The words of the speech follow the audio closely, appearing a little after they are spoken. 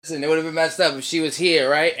listen, it would have been messed up if she was here,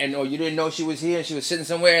 right? And or you didn't know she was here and she was sitting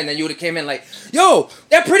somewhere, and then you would have came in like, yo,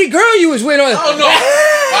 that pretty girl you was with on. Oh no.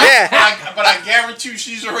 But I guarantee you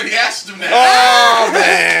she's already asked him that. Oh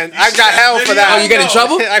man, I got hell for that. Oh, you got in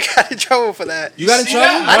trouble? I got in trouble for that. You got in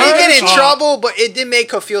trouble? I didn't get in trouble, but it did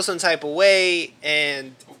make her feel some type of way,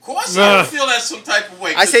 and of course I would feel that some type of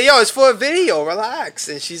way. I say, yo, it's for a video, relax.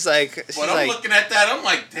 And she's like, but I'm looking at that, I'm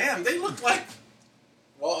like, damn, they look like.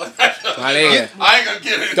 Well, I ain't gonna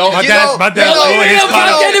get it. My dad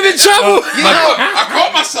get him in trouble. I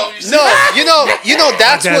caught myself. You know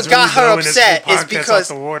that's what got her upset is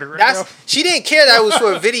because right she didn't care that it was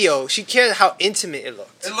for a video. She cared how intimate it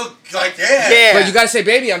looked. It looked like yeah. But you gotta say,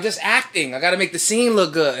 baby, I'm just acting. I gotta make the scene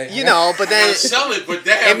look good. You know, but then sell it, but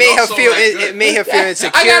damn, it made her feel it made her feel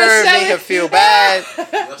insecure. It made her feel bad.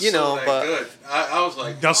 You know, but. Good. I was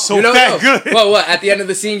like, that's so good. Well, what? At the end of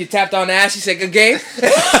the scene, you tapped on the ass. You said, "Good game."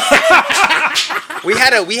 we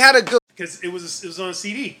had a good because it was on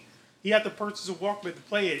CD. He had to purchase a Walkman to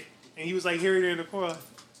play it, and he was like hearing it in the car.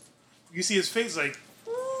 You see his face like,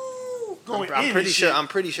 ooh, going in. I'm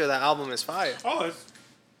pretty sure that album is fire. Oh,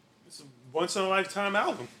 it's a once in a lifetime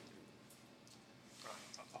album.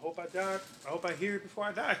 I hope I die. I hope I hear it before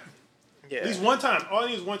I die. Yeah. At least one time. All I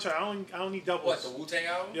need is one try. I don't need doubles. What, the Wu-Tang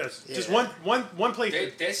album? Yes. Yeah. Just one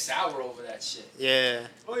playthrough. They're sour over that shit. Yeah.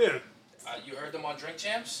 Oh yeah. You heard them on Drink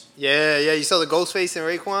Champs? Yeah. You saw the Ghostface and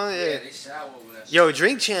Raekwon? Yeah. They sour over that shit. Yo,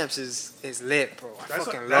 Drink Champs is lit, bro. I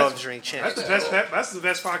fucking love Drink Champs. That's the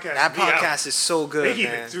best podcast. That podcast is so good, they keep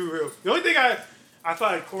man. it too real. The only thing I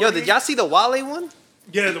thought. Corey, Yo, did y'all see the Wale one?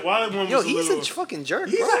 Yeah, the Wale one. Yo, he's a fucking jerk,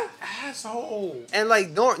 he's bro. He's an asshole. And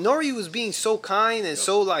like Nori was being so kind and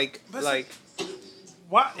so like.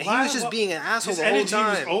 Why, he was just being an asshole the whole time. His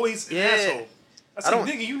energy was always an asshole. I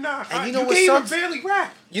like, nigga, you not hot. And you know you what can't sucks? even barely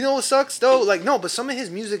rap. You know what sucks though? Like no, but some of his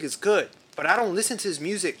music is good. But I don't listen to his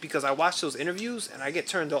music because I watch those interviews and I get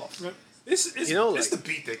turned off. It's the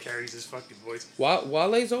beat that carries his fucking voice.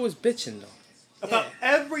 Wale's always bitching though. About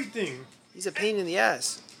everything. He's a pain in the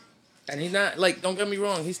ass. And he's not like, don't get me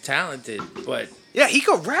wrong, he's talented, but yeah, he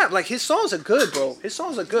could rap. Like his songs are good, bro. His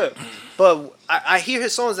songs are good. But I hear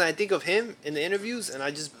his songs and I think of him in the interviews and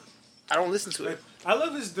I don't listen to it. I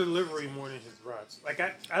love his delivery more than his raps. Like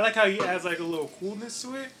I like how he adds like a little coolness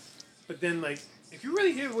to it, but then like if you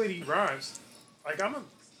really hear the way he rhymes, like I'm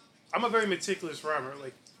a very meticulous rhymer.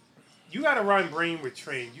 Like you gotta rhyme brain with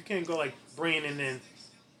train. You can't go like brain and then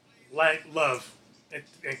like love and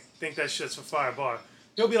think that shit's a fire bar.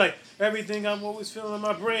 He'll be like, everything I'm always feeling in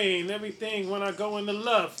my brain, everything when I go into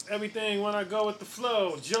love, everything when I go with the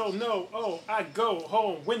flow. Joe, no, I go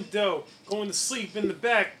home, window, going to sleep in the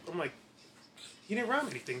back. I'm like, he didn't rhyme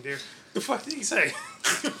anything there. The fuck did he say?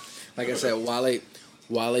 Like I said,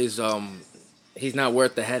 Wale's he's not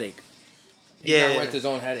worth the headache. He's not worth his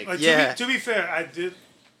own headache. To be fair, I did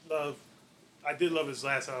love his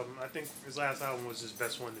last album. I think his last album was his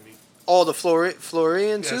best one to me. Oh, the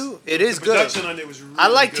Florian too? It is good. Production on it was really I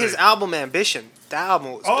liked good. his album Ambition. That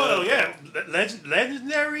album was good. Oh, yeah.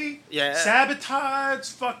 Legendary. Yeah. Sabotage.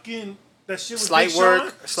 Fucking... That shit was Slight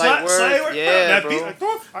work. Yeah, that bro. Beat,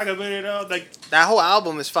 I got it out. Like, that whole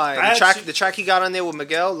album is fire. The track he got on there with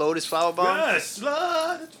Miguel, Lotus Flower Bomb. Yes.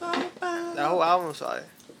 Lotus Flower Bomb. That whole album is fire.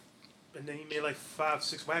 And then he made like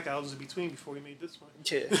 5-6 whack albums in between before he made this one.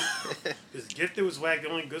 Yeah. His Gifted was whack. The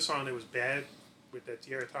only good song that was bad with that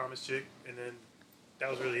Tierra Thomas chick. And then that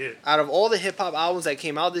was really it. Out of all the hip-hop albums that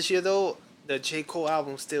came out this year, though, the J. Cole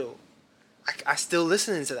album still... I still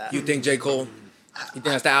listening to that. You think J. Cole... You think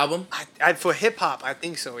that's the album? I for hip-hop, I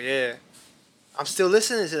think so, yeah. I'm still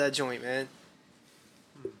listening to that joint, man.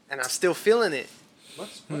 And I'm still feeling it. What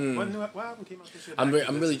album came out this year?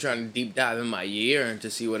 I'm really trying to deep dive in my year and to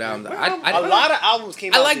see what album. A lot of albums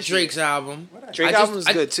came out. I like Drake's album. Drake's album is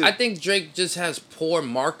good too. I think Drake just has poor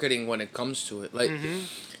marketing when it comes to it. Like,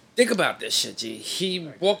 think about this shit, G. He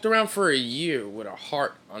walked around for a year with a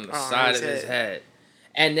heart on the side of his head,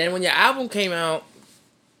 and then when your album came out,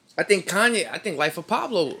 I think Life of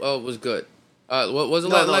Pablo was good. What was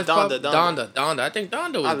it? Donda. I think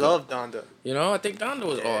Donda was good. I love Donda. You know, I think Donda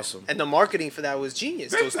was awesome. And the marketing for that was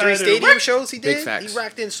genius. Those 3 stadium shows he did, Big facts. he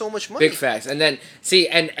racked in so much money. Big facts. And then, see,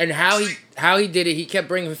 and how he did it, he kept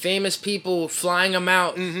bringing famous people, flying them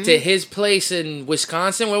out to his place in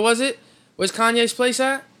Wisconsin. Where was it? Where's Kanye's place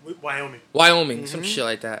at? Wyoming. Some shit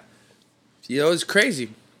like that. You know, it's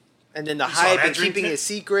crazy. And then the hype and keeping it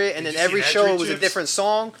secret, and then every show was a different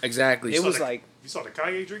song. Exactly. It was like... You saw the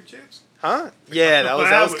Kanye drink chips? Huh? Yeah,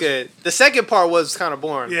 that was good. The second part was kind of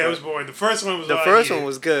boring. Yeah, it was boring. The first one was one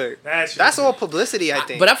was good. That's all publicity, I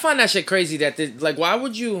think. But I find that shit crazy that why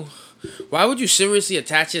would you seriously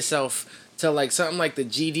attach yourself to like something like the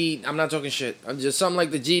GD. I'm not talking shit. I'm just something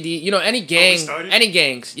like the GD. You know, any gang, any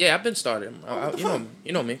gangs. Yeah, I've been started.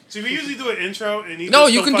 You know me. So we usually do an intro, and no,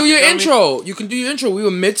 you can do your intro. You can do your intro. We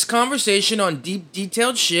were midst conversation on deep,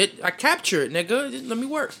 detailed shit. I capture it, nigga. Just let me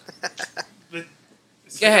work.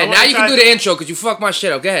 Go ahead. Now you can do the intro because you fucked my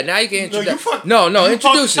shit up. Go ahead. Now you can introduce. No,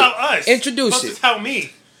 introduce it. Us. Introduce it. Tell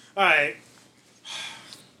me. All right.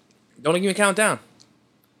 Don't give me a countdown.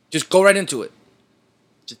 Just go right into it.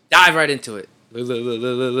 Just dive right into it.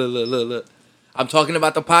 Look. I'm talking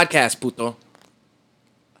about the podcast, puto.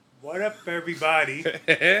 What up, everybody?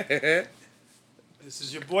 This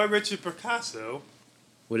is your boy Richard Picasso.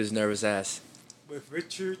 With his nervous ass. With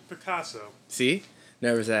Richard Picasso. See?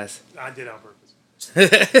 Nervous ass. I did it on purpose.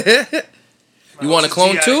 You want a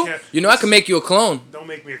clone too? You know I can make you a clone. Don't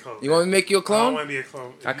make me a clone. You want me to make you a clone? I don't want to be a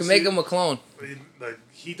clone. I can make him a clone. Like,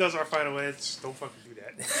 he does our final edits. Don't fucking do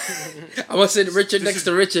that. I'm going to sit Richard next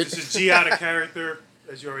to Richard. This is G out of character,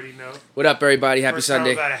 as you already know. What up, everybody? Happy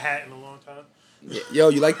Sunday. First time I've had a hat in a long time. Yo,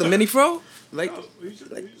 you like the mini fro? All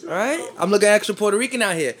right? I'm looking extra Puerto Rican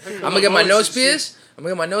out here. I'm going to get my nose pierced. I'm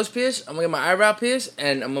going to get my nose pierced. I'm going to get my eyebrow pierced.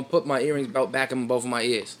 And I'm going to put my earrings back in both of my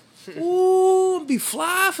ears. Ooh, be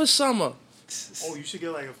fly for summer. Oh, you should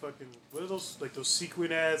get like a fucking, what are those, like those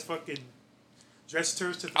sequin ass fucking dress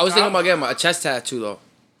turns to the I was thinking about getting a chest tattoo though.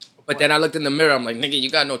 But then I looked in the mirror, I'm like, nigga, you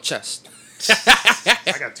got no chest.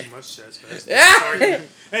 I got too much chest, man.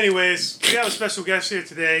 Anyways, we have a special guest here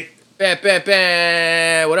today.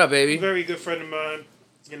 Bam. What up, baby? A very good friend of mine.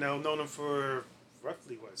 You know, known him for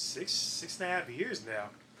roughly, six and a half years now.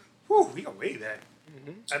 Whew, we got way back.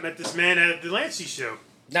 I met this man at the Lancey show.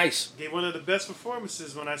 Nice. Gave one of the best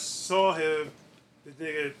performances when I saw him. The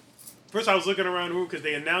nigga, first I was looking around the room because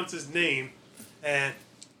they announced his name, and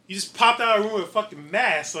he just popped out of the room with a fucking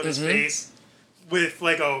mask on his face, with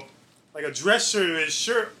like a dress shirt and his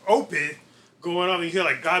shirt open, going on, and you hear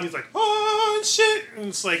like God, he's like, oh and shit, and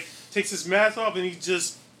it's like takes his mask off and he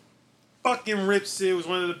just fucking rips it. It was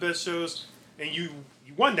one of the best shows, and you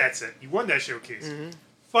won that set. You won that showcase.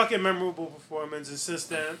 Fucking memorable performance, and since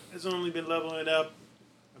then it's only been leveling up.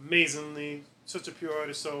 Amazingly, such a pure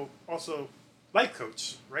artist. So, also, life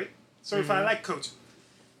coach, right? Certified life coach.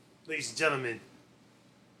 Ladies and gentlemen,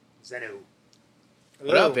 Xeno.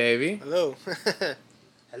 What up, baby? Hello.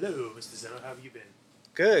 Hello, Mr. Xeno. How have you been?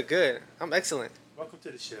 Good. I'm excellent. Welcome to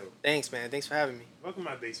the show. Thanks, man. Thanks for having me. Welcome to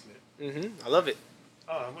my basement. I love it.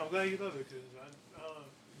 Oh, I'm glad you love it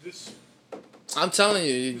because I'm telling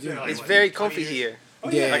you, it's very comfy here. Oh,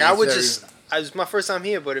 yeah. Like I was my first time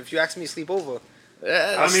here, but if you ask me to sleep over.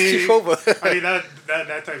 I mean, sleep over. I mean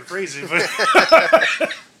that type of phrasing, but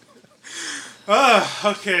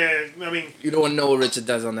okay. I mean, you don't know what Richard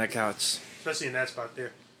does on that couch, especially in that spot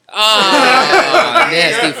there.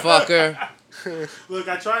 Nasty fucker. Look,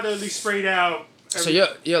 I try to at least spray it out. So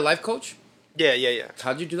you're a life coach? Yeah.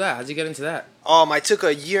 How'd you do that? How'd you get into that? I took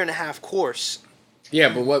a 1.5-year course.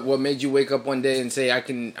 Yeah, but what made you wake up one day and say I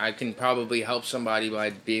can probably help somebody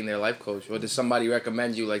by being their life coach? Or did somebody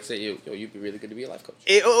recommend you, like, say, yo, you'd be really good to be a life coach?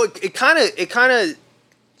 It kind of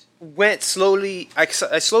went slowly. I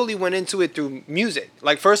slowly went into it through music.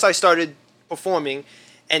 Like first I started performing,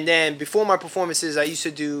 and then before my performances I used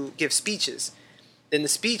to give speeches. Then the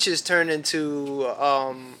speeches started to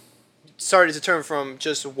turn from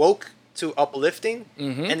just woke to uplifting,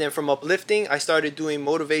 and then from uplifting I started doing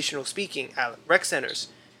motivational speaking at rec centers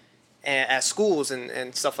and at schools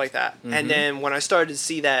and stuff like that. And then when I started to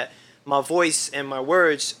see that my voice and my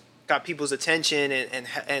words got people's attention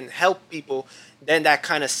and helped people, then that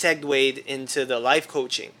kind of segued into the life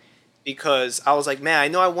coaching, because I was like, man, I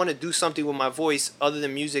know I want to do something with my voice other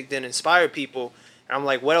than music that inspire people, and I'm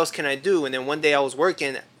like, what else can I do? And then one day I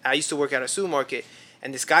used to work at a supermarket,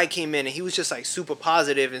 and this guy came in and he was just like super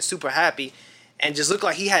positive and super happy and just looked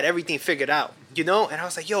like he had everything figured out, you know? And I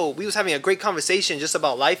was like, yo, we was having a great conversation just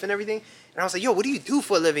about life and everything. And I was like, yo, what do you do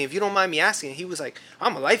for a living, if you don't mind me asking? And he was like,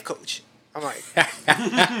 I'm a life coach. I'm like,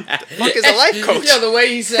 the fuck is a life coach? Yeah, the way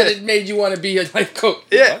he said it made you want to be a life coach.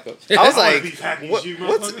 Yeah. I was like,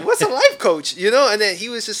 what's a life coach? You know? And then he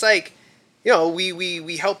was just like, you know,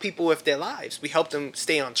 we help people with their lives. We help them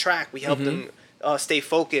stay on track. We help them stay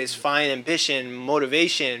focused, find ambition,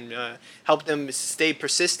 motivation, help them stay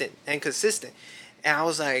persistent and consistent. And I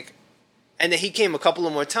was like, and then he came a couple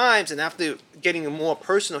of more times, and after getting more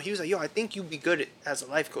personal, he was like, yo, I think you'd be good as a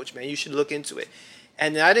life coach, man. You should look into it.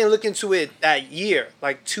 And I didn't look into it that year.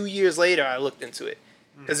 Like 2 years later, I looked into it.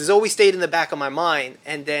 Because it's always stayed in the back of my mind.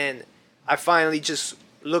 And then I finally just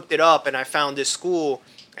looked it up, and I found this school.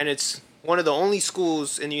 And it's one of the only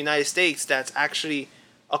schools in the United States that's actually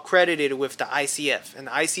accredited with the ICF, and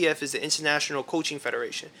the ICF is the International Coaching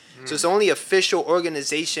Federation. So it's the only official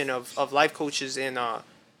organization of life coaches in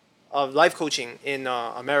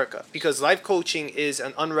America, because life coaching is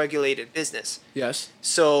an unregulated business. Yes.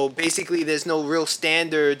 So basically, there's no real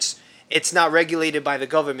standards. It's not regulated by the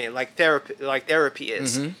government like therapy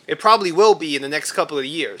is. It probably will be in the next couple of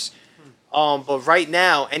years. But right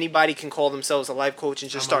now, anybody can call themselves a life coach and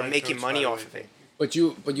just start making money off of it. But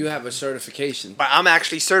you have a certification. But I'm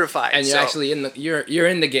actually certified. And you're actually in the you're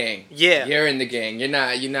in the gang. Yeah. You're in the gang. You're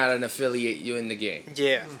not an affiliate. You're in the gang.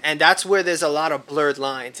 Yeah. And that's where there's a lot of blurred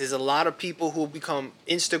lines. There's a lot of people who become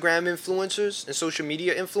Instagram influencers and social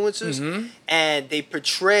media influencers, and they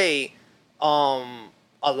portray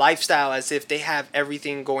a lifestyle as if they have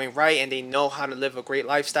everything going right and they know how to live a great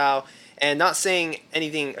lifestyle. And not saying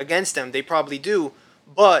anything against them, they probably do,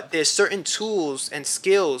 but there's certain tools and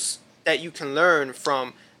skills that you can learn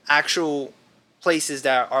from actual places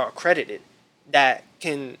that are accredited that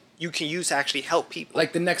you can use to actually help people.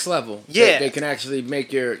 Like the next level. Yeah. They can actually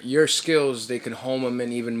make your skills, they can home them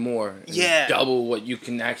in even more. Yeah. Double what you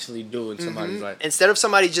can actually do in somebody's life. Instead of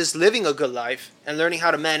somebody just living a good life and learning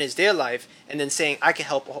how to manage their life and then saying, I can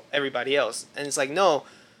help everybody else. And it's like, no,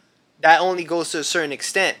 that only goes to a certain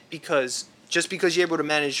extent, because just because you're able to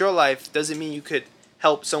manage your life doesn't mean you could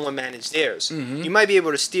help someone manage theirs. You might be able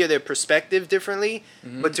to steer their perspective differently,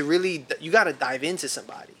 but to really, you got to dive into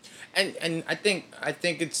somebody. And I think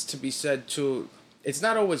it's to be said too, it's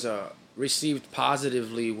not always received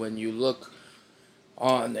positively when you look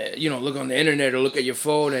on the internet or look at your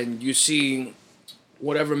phone and you see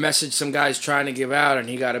whatever message some guy's trying to give out, and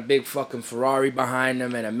he got a big fucking Ferrari behind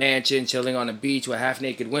him and a mansion, chilling on the beach with half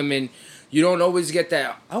naked women. You don't always get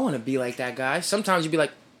that, I want to be like that guy. Sometimes you be like,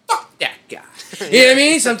 fuck that guy. You know what I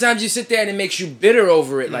mean? Sometimes you sit there and it makes you bitter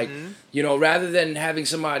over it. Like, rather than having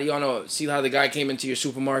somebody see how the guy came into your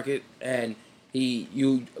supermarket and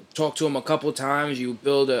you talk to him a couple times, you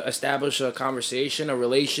establish a conversation, a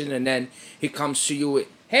relation, and then he comes to you with,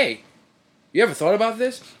 hey, you ever thought about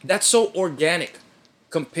this? That's so organic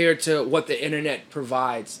compared to what the internet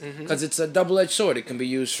provides, because it's a double-edged sword. It can be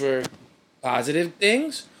used for positive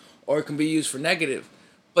things or it can be used for negative.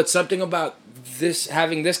 But something about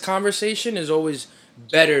having this conversation is always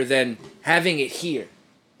better than having it here.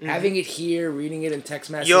 Having it here, reading it in text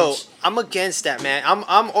message. Yo, I'm against that, man.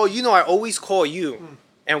 I always call you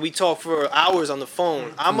and we talk for hours on the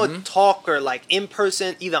phone. I'm a talker, like in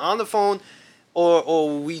person, either on the phone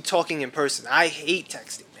or we talking in person. I hate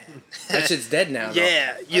texting, man. That shit's dead now, though.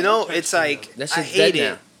 Yeah, it's like, that shit's I hate dead it.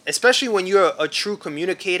 now. Especially when you're a true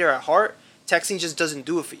communicator at heart. Texting just doesn't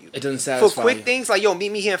do it for you. It doesn't satisfy For quick you. things, like, yo,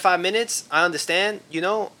 meet me here in 5 minutes, I understand,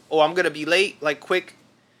 or I'm going to be late, like quick,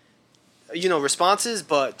 responses.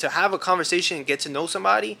 But to have a conversation and get to know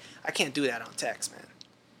somebody, I can't do that on text,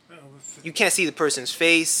 man. You can't see the person's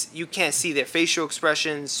face. You can't see their facial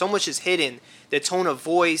expressions. So much is hidden. Their tone of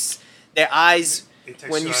voice, their eyes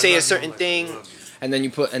when you say a certain thing. And then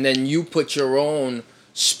you put your own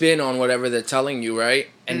spin on whatever they're telling you, right?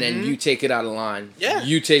 And then you take it out of line. Yeah.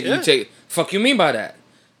 You take fuck you mean by that?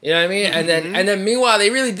 You know what I mean? And then meanwhile they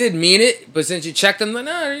really did mean it, but since you checked them, like,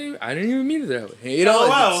 no, I didn't even mean it that way.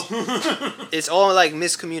 It's all like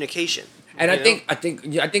miscommunication. And I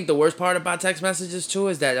think the worst part about text messages too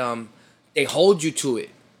is that they hold you to it.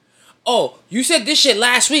 Oh, you said this shit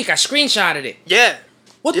last week. I screenshotted it. Yeah.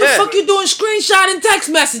 What the fuck you doing screenshotting text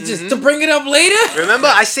messages to bring it up later? Remember,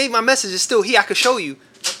 I saved my message. It's still here. I could show you.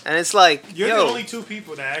 And it's like, you're the only two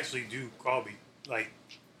people that actually do call me, like,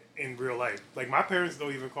 in real life. Like, my parents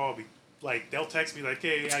don't even call me. Like, they'll text me like,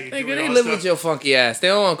 hey, how you doing? They live with your funky ass. They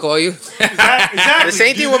don't want to call you. Exactly. The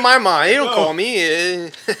same thing with my mom. They don't call me.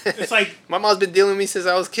 It's like, my mom's been dealing with me since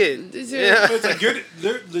I was a kid. Yeah. It's like,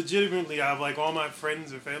 they're legitimately, out of like all my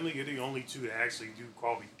friends and family, you're the only two that actually do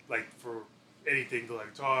call me. Like, for anything to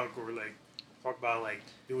like talk or like talk about like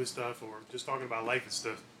doing stuff or just talking about life and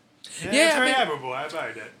stuff. Yeah, it's very admirable. I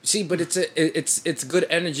admire that. See, but it's good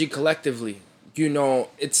energy collectively.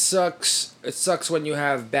 It sucks. It sucks when you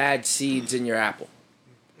have bad seeds in your apple.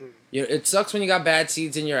 It sucks when you got bad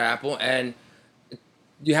seeds in your apple, and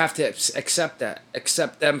you have to accept that.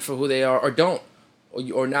 Accept them for who they are, or don't,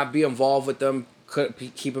 or not be involved with them.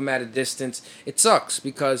 Keep them at a distance. It sucks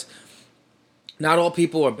because not all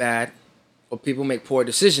people are bad, but people make poor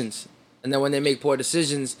decisions, and then when they make poor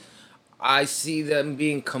decisions, I see them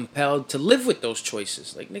being compelled to live with those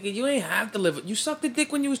choices. Like, nigga, you ain't have to live with... You sucked a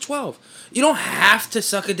dick when you was 12. You don't have to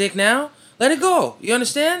suck a dick now. Let it go. You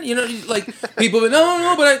understand? Like, people be,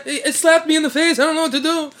 no, but it slapped me in the face. I don't know what to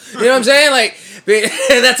do. You know what I'm saying? Like,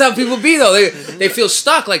 that's how people be, though. They feel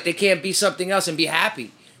stuck, like they can't be something else and be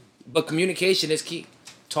happy. But communication is key.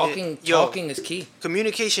 Talking is key.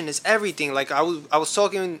 Communication is everything. Like I was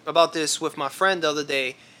talking about this with my friend the other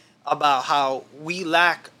day about how we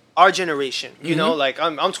lack our generation. You know, like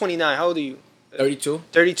I'm 29. How old are you? 32.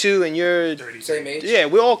 32, and you're 30. Same age. Yeah,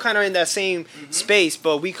 we're all kind of in that same space,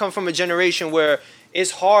 but we come from a generation where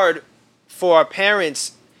it's hard for our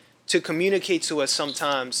parents to communicate to us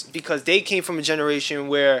sometimes because they came from a generation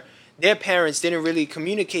where their parents didn't really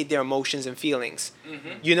communicate their emotions and feelings.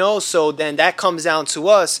 You know, so then that comes down to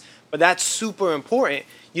us, but that's super important.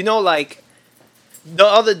 You know, like the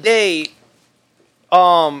other day,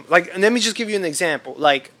 like, let me just give you an example.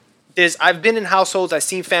 Like, I've been in households, I've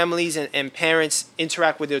seen families and parents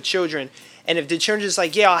interact with their children, and if the children is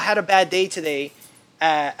like, yeah, I had a bad day today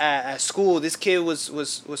at school, this kid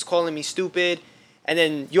was calling me stupid, and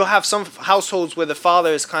then you'll have some households where the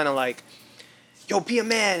father is kind of like, yo, be a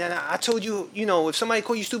man, and I told you, you know, if somebody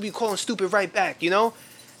call you stupid, you call them stupid right back, you know?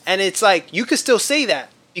 And it's like, you could still say that,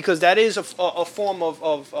 because that is a form of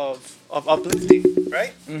uplifting,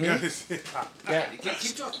 right? Yeah.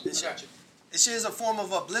 Keep talking. This is a form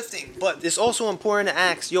of uplifting, but it's also important to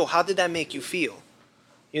ask, yo, how did that make you feel?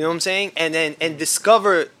 You know what I'm saying? And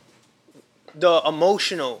discover the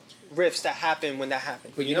emotional rifts that happen when that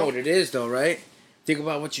happens. But you know what it is, though, right? Think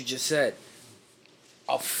about what you just said.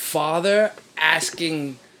 A father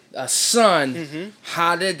asking a son,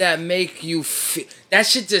 how did that make you feel? That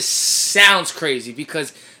shit just sounds crazy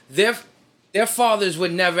because their fathers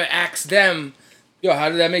would never ask them, yo, how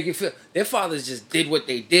did that make you feel? Their fathers just did what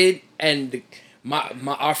they did, and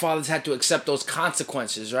our fathers had to accept those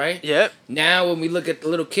consequences, right? Yep. Now when we look at the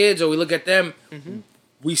little kids or we look at them,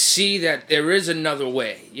 we see that there is another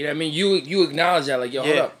way. You know what I mean? You acknowledge that, like, yo,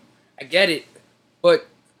 hold up, I get it, but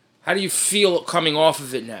how do you feel coming off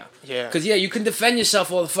of it now? Yeah. Because, you can defend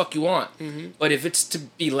yourself all the fuck you want. But if it's to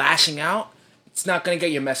be lashing out, it's not going to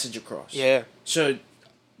get your message across. Yeah. So,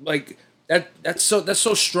 like, that's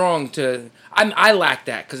so strong to... I lack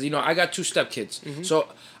that because, I got 2 stepkids. So,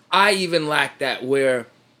 I even lack that where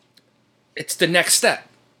it's the next step.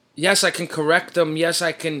 Yes, I can correct them. Yes,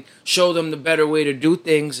 I can show them the better way to do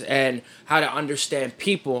things and how to understand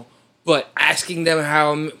people. But asking them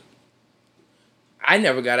how... I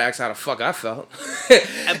never got asked how the fuck I felt.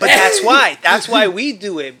 But that's why we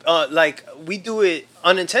do it. Like, we do it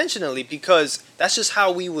unintentionally because that's just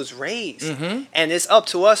how we was raised. And it's up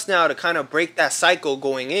to us now to kind of break that cycle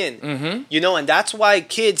going in. You know, and that's why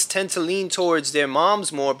kids tend to lean towards their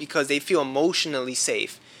moms more because they feel emotionally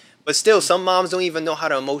safe. But still, some moms don't even know how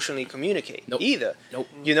to emotionally communicate either.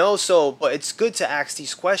 You know, so, but it's good to ask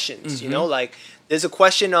these questions. You know, like, there's a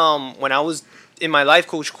question when I was in my life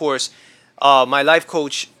coach course, my life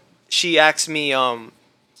coach, she asked me,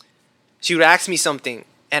 she would ask me something,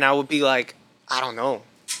 and I would be like, I don't know.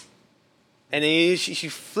 And then she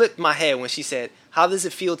flipped my head when she said, how does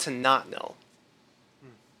it feel to not know?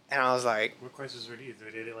 And I was like... What questions were these? Were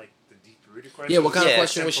they like the deep-rooted questions? Yeah, what kind of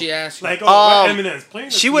question was she asking? Like, Eminem's playing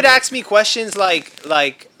she would ask me questions like if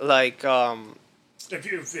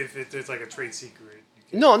it's like a trade secret.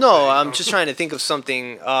 No, I'm just trying to think of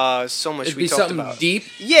something so much we talked about. It'd be something deep?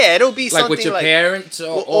 Yeah, it'll be something like... with your parents?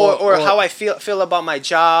 Or how I feel about my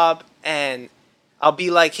job, and I'll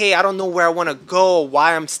be like, hey, I don't know where I want to go,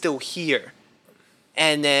 why I'm still here.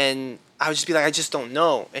 And then I would just be like, I just don't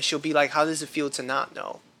know. And she'll be like, how does it feel to not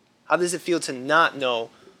know? How does it feel to not know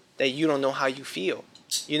that you don't know how you feel?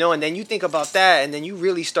 You know, and then you think about that, and then you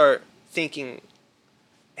really start thinking,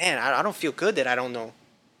 man, I don't feel good that I don't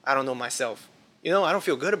know myself. You know, I don't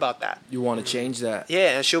feel good about that. You want to change that.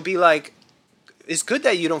 Yeah, and she'll be like, it's good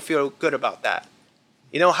that you don't feel good about that.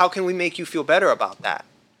 You know, how can we make you feel better about that?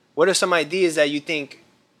 What are some ideas that you think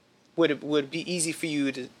would be easy for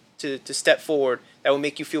you to step forward that would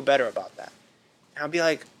make you feel better about that? And I'll be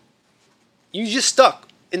like, you just stuck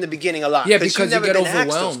in the beginning a lot. Yeah, because you get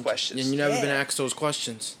overwhelmed and you've never been asked those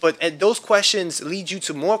questions. But those questions lead you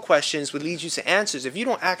to more questions, would lead you to answers. If you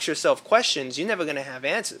don't ask yourself questions, you're never going to have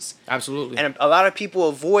answers. Absolutely. And a lot of people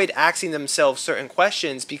avoid asking themselves certain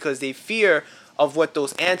questions because they fear of how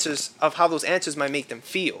those answers might make them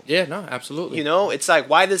feel. Yeah, no, absolutely. You know, it's like,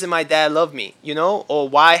 why doesn't my dad love me? You know, or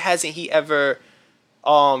why hasn't he ever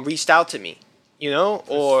reached out to me? You know,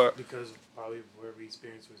 or because probably whatever he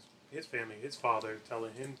experienced was his family, his father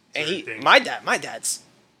telling him things. My dad's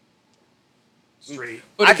straight.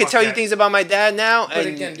 But I can tell you things about my dad now. But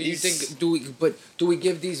again, do you think do we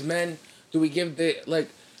give these men? Do we give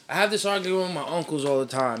I have this argument with my uncles all the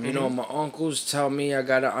time. You know, my uncles tell me I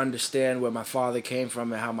gotta understand where my father came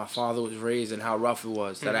from and how my father was raised and how rough it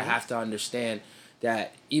was. That I have to understand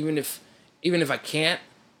that even if I can't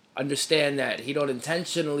understand that he don't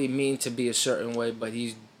intentionally mean to be a certain way, but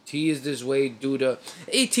he T is this way due to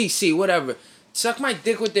ATC, whatever. Suck my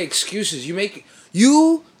dick with the excuses.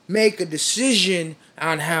 You make a decision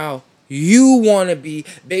on how you want to be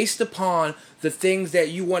based upon the things that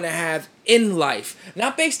you want to have in life.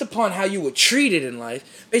 Not based upon how you were treated in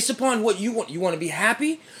life. Based upon what you want. You want to be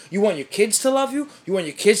happy. You want your kids to love you. You want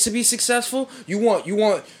your kids to be successful. You want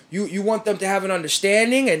them to have an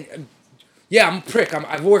understanding. And yeah, I'm a prick.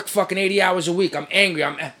 I've worked fucking 80 hours a week. I'm angry.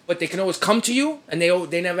 But they can always come to you, and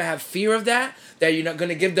they never have fear of that you're not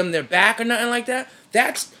gonna give them their back or nothing like that.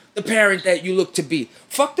 That's the parent that you look to be.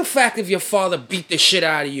 Fuck the fact if your father beat the shit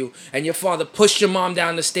out of you, and your father pushed your mom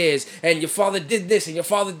down the stairs, and your father did this, and your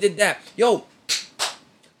father did that. Yo,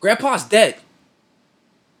 grandpa's dead.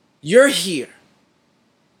 You're here.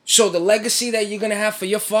 So the legacy that you're gonna have for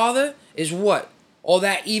your father is what? All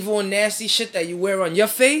that evil and nasty shit that you wear on your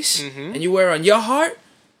face and you wear on your heart.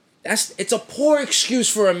 It's a poor excuse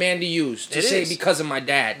for a man to use to say because of my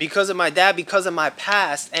dad. Because of my dad, because of my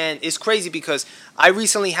past. And it's crazy because I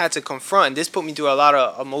recently had to confront, this put me through a lot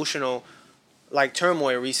of emotional like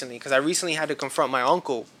turmoil recently, because I recently had to confront my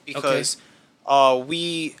uncle because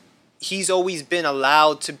he's always been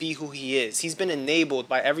allowed to be who he is. He's been enabled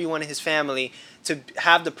by everyone in his family to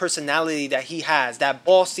have the personality that he has, that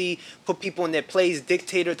bossy, put people in their place,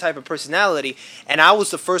 dictator type of personality. And I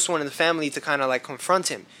was the first one in the family to kind of like confront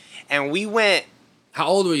him. And we went... How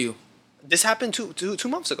old were you? This happened two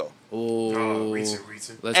months ago. Oh, recent.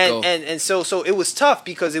 Let's go. And so it was tough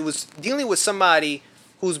because it was dealing with somebody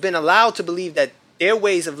who's been allowed to believe that their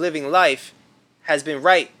ways of living life has been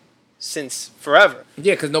right since forever.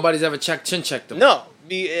 Yeah, because nobody's ever chin checked them. No.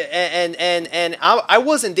 And I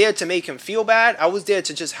wasn't there to make him feel bad. I was there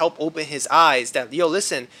to just help open his eyes that, yo,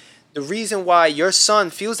 listen, the reason why your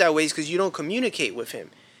son feels that way is because you don't communicate with him.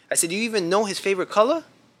 I said, do you even know his favorite color?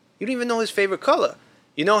 You don't even know his favorite color.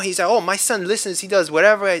 You know, he's like, oh, my son listens. He does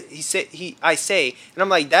whatever I say. And I'm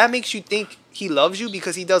like, that makes you think he loves you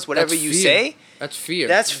because he does whatever you say? That's fear.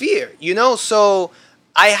 That's fear. You know, so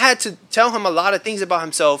I had to tell him a lot of things about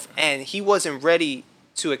himself, and he wasn't ready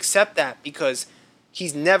to accept that because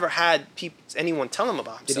he's never had anyone tell him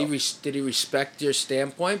about himself. Did he respect your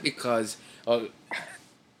standpoint? Because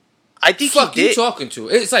I think fuck he did. You talking to?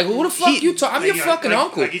 It's like, who the fuck you talking? I'm your fucking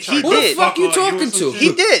uncle. He who did. the fuck you talking to?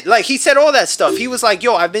 He did. Like, he said all that stuff. He was like,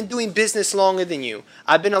 yo, I've been doing business longer than you.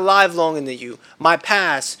 I've been alive longer than you. My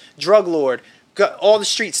past, drug lord, got all the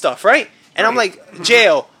street stuff, right? And I'm like,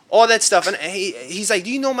 jail, all that stuff. And he's like, do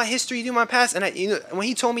you know my history? Do you know my past? And when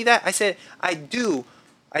he told me that, I said, I do,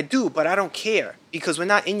 but I don't care because we're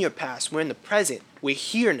not in your past. We're in the present. We're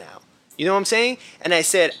here now. You know what I'm saying? And I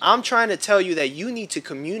said, I'm trying to tell you that you need to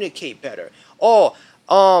communicate better. Oh,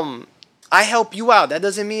 I help you out. That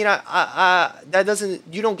doesn't mean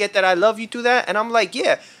you don't get that I love you through that. And I'm like,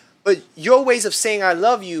 yeah, but your ways of saying I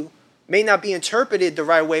love you may not be interpreted the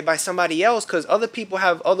right way by somebody else because other people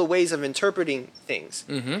have other ways of interpreting things.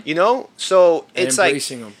 You know? So it's like,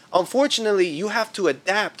 unfortunately, you have to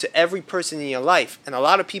adapt to every person in your life. And a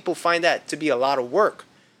lot of people find that to be a lot of work.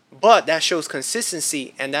 But that shows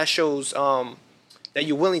consistency, and that shows that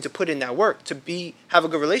you're willing to put in that work to have a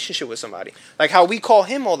good relationship with somebody. Like how we call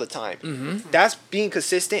him all the time. That's being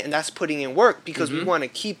consistent, and that's putting in work because we want to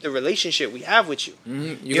keep the relationship we have with you.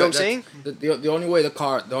 You know what I'm saying? The only way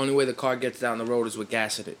the car gets down the road is with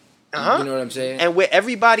gas in it. You know what I'm saying? And with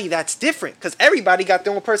everybody, that's different because everybody got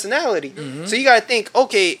their own personality. So you got to think,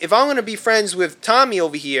 okay, if I'm going to be friends with Tommy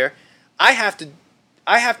over here, I have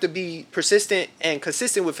to be persistent and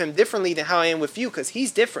consistent with him differently than how I am with you because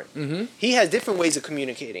he's different. He has different ways of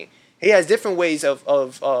communicating. He has different ways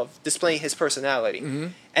of displaying his personality.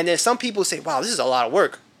 And then some people say, wow, this is a lot of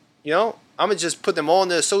work. You know, I'm going to just put them all in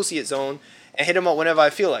the associate zone and hit them up whenever I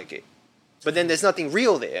feel like it. But then there's nothing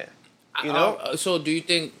real there. You know? So do you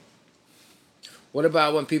think, what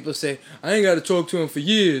about when people say, I ain't got to talk to him for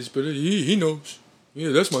years, but he knows. Yeah,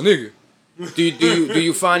 that's my nigga. Do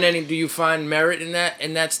you find merit in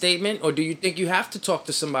that statement, or do you think you have to talk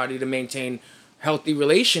to somebody to maintain healthy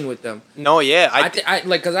relation with them? No, yeah, I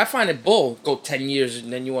like because I find it bull. Go 10 years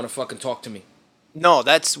and then you want to fucking talk to me. No,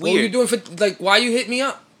 that's weird. What are you doing for like? Why you hit me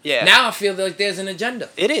up? Yeah. Now I feel like there's an agenda.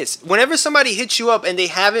 It is. Whenever somebody hits you up and they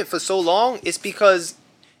haven't for so long, it's because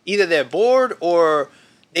either they're bored or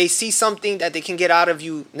they see something that they can get out of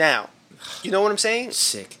you now. You know what I'm saying?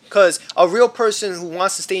 Sick. Because a real person who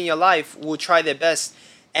wants to stay in your life will try their best.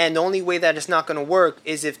 And the only way that it's not going to work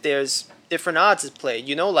is if there's different odds at play.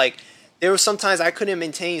 You know, like there were sometimes I couldn't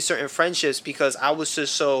maintain certain friendships because I was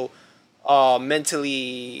just so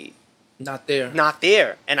mentally not there. Not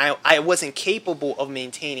there. And I wasn't capable of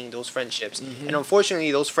maintaining those friendships. Mm-hmm. And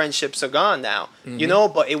unfortunately, those friendships are gone now. Mm-hmm. You know,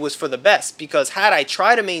 but it was for the best. Because had I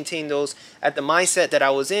tried to maintain those at the mindset that I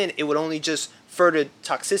was in, it would only just further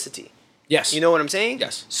toxicity. Yes. You know what I'm saying?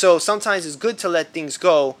 Yes. So sometimes it's good to let things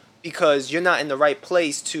go because you're not in the right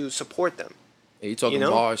place to support them. Yeah, you're talking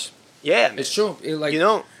bars. Yeah. Man. It's true. Like, you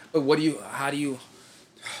know. But how do you...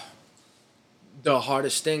 The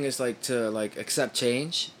hardest thing is, like, to, like, accept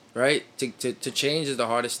change. Right? To change is the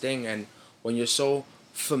hardest thing, and when you're so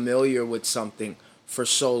familiar with something for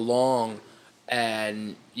so long,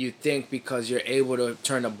 and you think because you're able to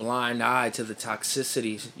turn a blind eye to the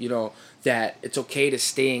toxicities, you know, that it's okay to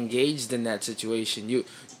stay engaged in that situation.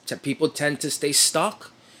 People tend to stay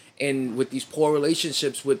stuck in with these poor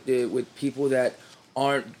relationships with people that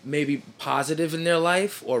aren't maybe positive in their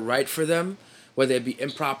life or right for them, whether it be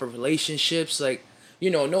improper relationships, like, you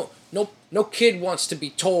know, no kid wants to be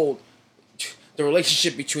told the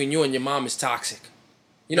relationship between you and your mom is toxic.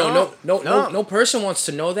 You know, no person wants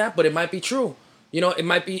to know that, but it might be true. You know, it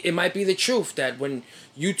might be the truth that when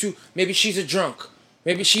you two, maybe she's a drunk,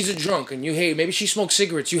 and you hate it. Maybe she smokes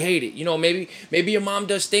cigarettes, you hate it. You know, maybe your mom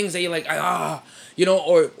does things that you're like, you know,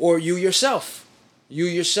 or you yourself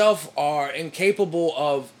are incapable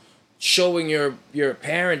of showing your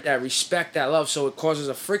parent that respect, that love, so it causes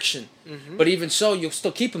a friction. Mm-hmm. But even so, you'll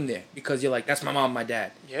still keep them there because you're like, that's my mom and my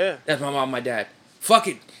dad. Yeah. That's my mom and my dad. Fuck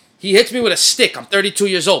it. He hits me with a stick. I'm 32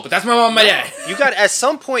 years old, but that's my mom and my dad. At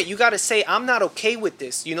some point, you got to say, I'm not okay with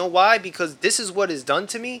this. You know why? Because this is what is done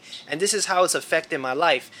to me, and this is how it's affecting my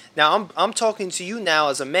life. Now, I'm talking to you now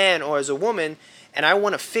as a man or as a woman, and I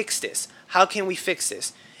want to fix this. How can we fix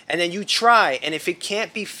this? And then you try, and if it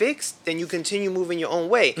can't be fixed, then you continue moving your own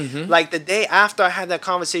way. Mm-hmm. Like the day after I had that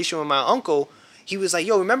conversation with my uncle, he was like,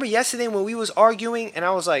 yo, remember yesterday when we was arguing? And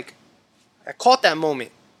I was like, I caught that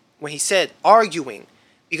moment when he said arguing,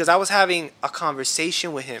 because I was having a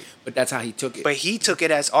conversation with him. But that's how he took it. But he took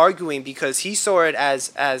it as arguing because he saw it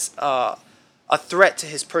as a threat to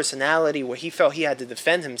his personality, where he felt he had to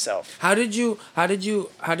defend himself. How did you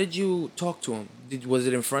talk to him? Was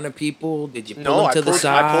it in front of people? Did you pull him to the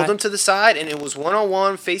side? I pulled him to the side, and it was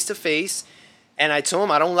one-on-one, face-to-face. And I told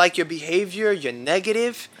him, I don't like your behavior. You're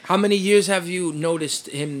negative. How many years have you noticed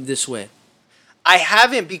him this way? I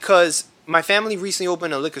haven't, because my family recently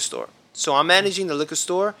opened a liquor store. So I'm managing the liquor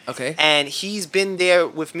store. Okay. And he's been there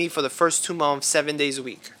with me for the first 2 months, 7 days a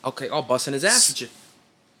week. Okay. Oh, busting his ass at you.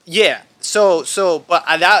 Yeah. But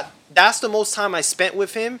that's the most time I spent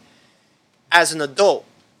with him as an adult.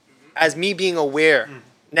 As me being aware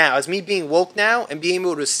now, as me being woke now and being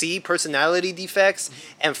able to see personality defects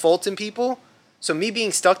and faults in people. So me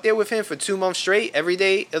being stuck there with him for 2 months straight, every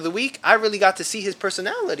day of the week, I really got to see his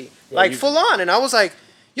personality. Full on. And I was like,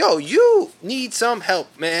 yo, you need some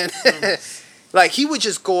help, man. Like, he would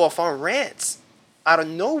just go off on rants out of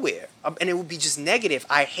nowhere. And it would be just negative.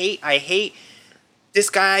 I hate this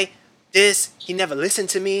guy, he never listened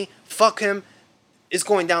to me, fuck him. It's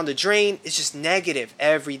going down the drain. It's just negative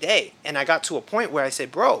every day. And I got to a point where I said,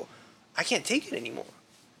 bro, I can't take it anymore.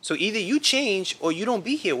 So either you change or you don't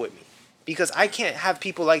be here with me. Because I can't have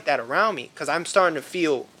people like that around me. Because I'm starting to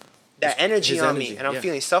feel that energy on me. And I'm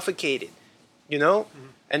feeling suffocated. You know? Mm-hmm.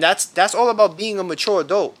 And that's all about being a mature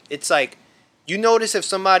adult. It's like, you notice if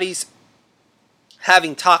somebody's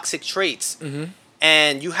having toxic traits. Mm-hmm.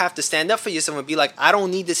 And you have to stand up for yourself and be like, I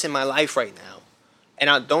don't need this in my life right now.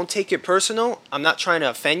 And don't take it personal. I'm not trying to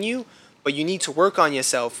offend you, but you need to work on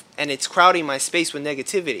yourself, and it's crowding my space with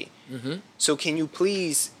negativity. Mm-hmm. So can you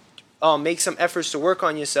please make some efforts to work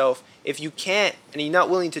on yourself? If you can't and you're not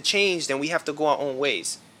willing to change, then we have to go our own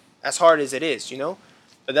ways, as hard as it is, you know?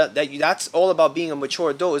 But that's all about being a mature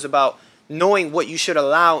adult. It's about knowing what you should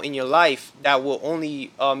allow in your life that will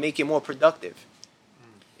only make it more productive,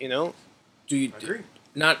 you know? Do you agree?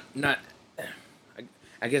 Not.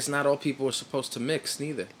 I guess not all people are supposed to mix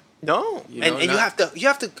neither. No, you have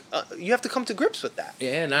to come to grips with that.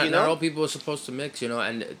 Yeah, not all people are supposed to mix, you know,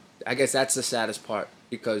 and I guess that's the saddest part,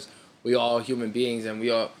 because we all human beings and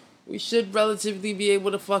we should relatively be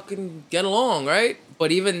able to fucking get along, right?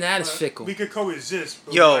 But even that is fickle. We could coexist,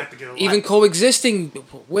 but we don't have to get along. Even coexisting,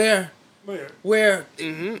 where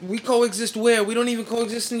mm-hmm. we coexist where? We don't even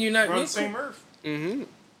coexist in the United States. We're on the same earth. Mm-hmm.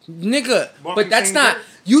 Nigga, but that's not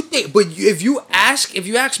you think. But if you ask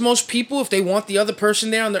most people if they want the other person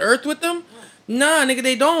there on the earth with them, nah, nigga,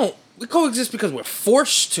 they don't. We coexist because we're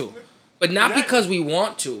forced to, but not because we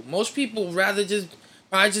want to. Most people rather just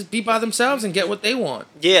probably just be by themselves and get what they want.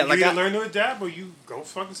 Yeah, You like either learn to adapt or you go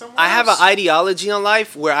fucking somewhere I have else. an ideology on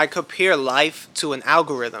life where I compare life to an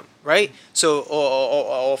algorithm, right? So,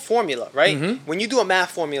 or a formula, right? Mm-hmm. When you do a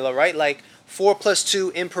math formula, right? Like 4 plus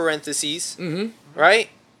 2 in parentheses, right?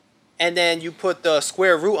 And then you put the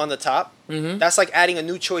square root on the top. That's like adding a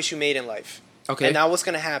new choice you made in life. Okay. And now what's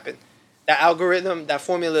going to happen? That algorithm, that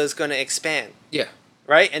formula is going to expand, Yeah.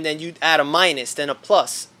 right? And then you add a minus, then a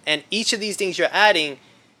plus. And each of these things you're adding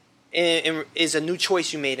is a new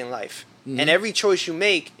choice you made in life. And every choice you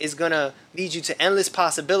make is going to lead you to endless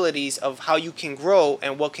possibilities of how you can grow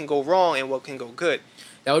and what can go wrong and what can go good.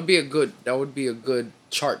 That would be a good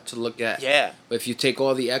chart to look at. Yeah. If you take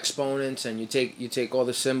all the exponents and you take all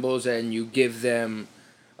the symbols and you give them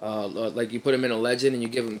like you put them in a legend and you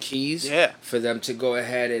give them keys for them to go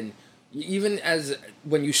ahead and even as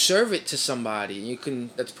when you serve it to somebody,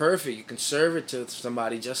 that's perfect. You can serve it to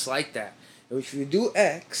somebody just like that. If you do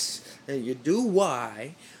X and you do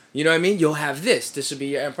Y, you know what I mean? You'll have this. This will be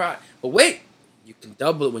your end product. But wait, you can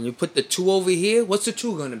double it. When you put the 2 over here, what's the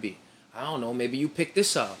 2 going to be? I don't know. Maybe you pick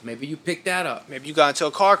this up. Maybe you pick that up. Maybe you got into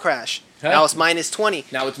a car crash. Huh? Now it's minus 20.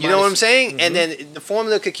 Now it's you know what I'm minus- saying? And then the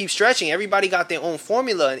formula could keep stretching. Everybody got their own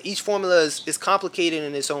formula, and each formula is complicated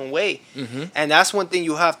in its own way. And that's one thing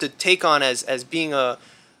you have to take on as being a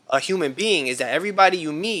human being is that everybody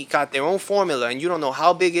you meet got their own formula, and you don't know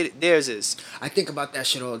how big theirs is. I think about that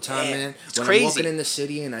shit all the time, man. It's when crazy. I'm walking in the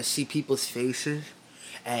city and I see people's faces,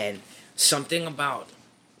 and something about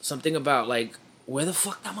like where the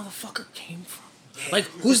fuck that motherfucker came from. Like,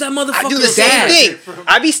 who's that motherfucker's I do the same dad? thing.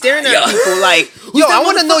 I be staring at people like, Who's yo, that I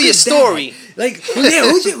want to know your motherfucker's story. dad? Like,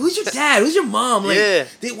 who's your dad? Who's your mom? Like,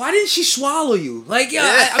 Yeah. why didn't she swallow you? Like, yeah,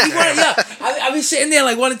 Yeah. I be sitting there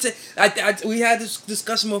like wanting to. We had this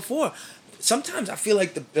discussion before. Sometimes I feel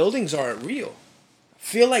like the buildings aren't real. I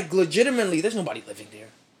feel like legitimately there's nobody living there.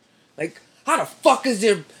 Like, how the fuck is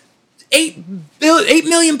there 8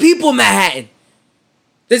 million people in Manhattan?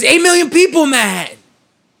 There's 8 million people in Manhattan.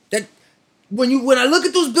 That when I look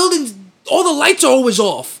at those buildings, all the lights are always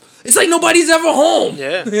off. It's like nobody's ever home.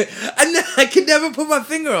 Yeah. And I can never put my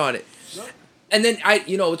finger on it. And then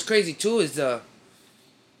what's crazy too is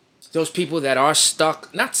those people that are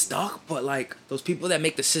not stuck, but like those people that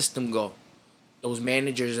make the system go. Those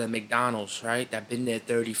managers at McDonald's, right? That been there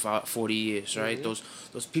 30, 40 years, right? Those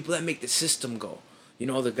people that make the system go. You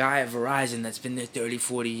know, the guy at Verizon that's been there 30,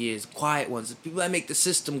 40 years. Quiet ones. The people that make the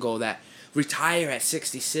system go, that retire at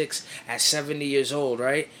 66, at 70 years old,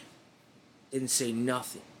 right? Didn't say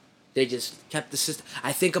nothing. They just kept the system.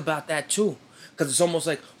 I think about that too. Because it's almost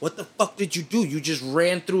like, what the fuck did you do? You just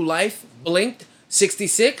ran through life, blinked,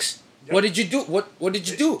 66? Yep. What did you do? What did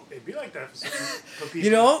you do? It'd be like that for people. You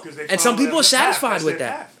know? And some people are satisfied with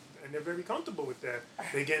that. Path, and they're very comfortable with that.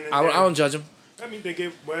 They get in I don't judge them. I mean, they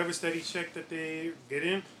get whatever steady check that they get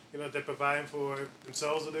in. You know, they're providing for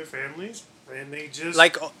themselves or their families, and they just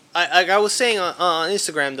Like I was saying on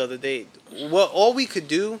Instagram the other day, what all we could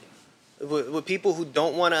do with people who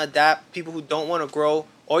don't want to adapt, people who don't want to grow,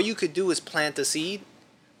 all you could do is plant a seed,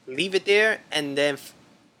 leave it there, and then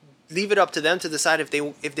leave it up to them to decide if they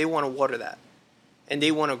want to water that, and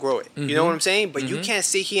they want to grow it. You know what I'm saying? But you can't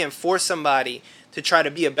sit here and force somebody to try to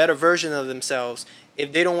be a better version of themselves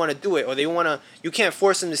if they don't want to do it, or you can't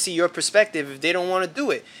force them to see your perspective if they don't want to do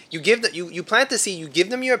it. You plant the seed, you give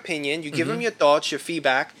them your opinion, you give them your thoughts, your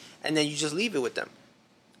feedback, and then you just leave it with them.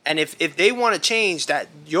 And if they want to change, that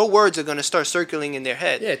your words are going to start circling in their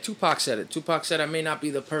head. Yeah, Tupac said it. Tupac said, I may not be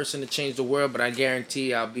the person to change the world, but I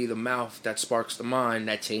guarantee I'll be the mouth that sparks the mind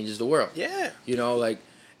that changes the world. Yeah. You know, like,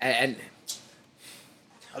 and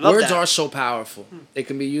I love words that. are so powerful. They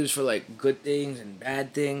can be used for, like, good things and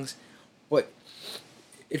bad things, but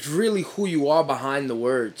it's really who you are behind the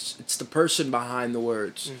words. It's the person behind the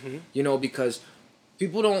words. You know, because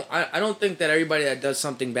people don't... I don't think that everybody that does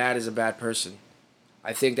something bad is a bad person.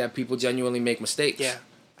 I think that people genuinely make mistakes. Yeah.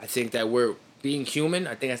 I think that we're being human.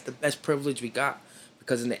 I think that's the best privilege we got.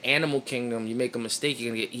 Because in the animal kingdom, you make a mistake,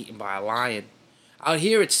 you're going to get eaten by a lion. Out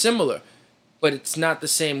here, it's similar, but it's not the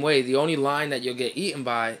same way. The only lion that you'll get eaten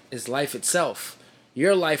by is life itself.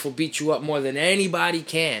 Your life will beat you up more than anybody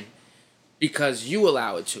can because you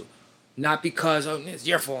allow it to. Not because, oh, it's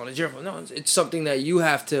your fault, it's your fault. No, it's something that you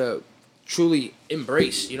have to truly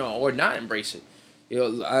embrace, you know, or not embrace it. You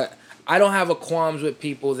know, I don't have a qualms with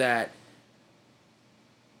people that...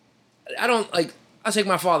 I don't, like... I'll take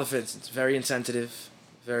my father, for instance. Very insensitive.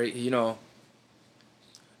 Very, you know...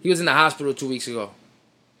 He was in the hospital 2 weeks ago.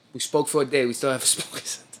 We spoke for a day. We still haven't spoken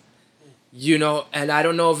since. You know, and I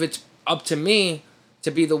don't know if it's up to me to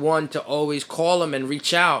be the one to always call him and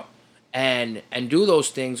reach out and do those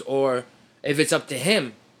things, or If it's up to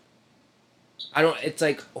him, it's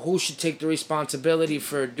like, who should take the responsibility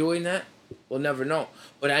for doing that? We'll never know.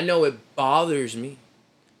 But I know it bothers me.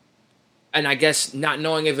 And I guess not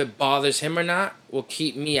knowing if it bothers him or not will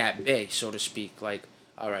keep me at bay, so to speak. Like,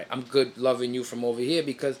 all right, I'm good loving you from over here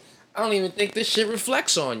because I don't even think this shit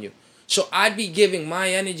reflects on you. So I'd be giving my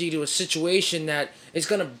energy to a situation that is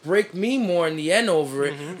going to break me more in the end over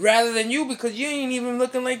it rather than you, because you ain't even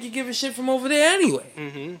looking like you give a shit from over there anyway.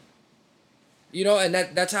 Mm-hmm. You know, and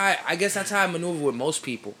that's how I guess that's how I maneuver with most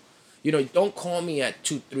people. You know, don't call me at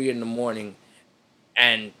 2, 3 in the morning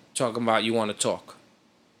and talking about you want to talk.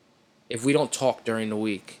 If we don't talk during the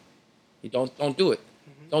week, you don't do it.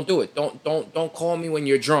 Mm-hmm. Don't do it. Don't call me when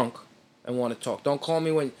you're drunk and want to talk. Don't call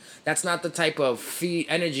me when that's not the type of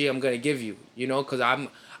energy I'm gonna give you. You know, because I'm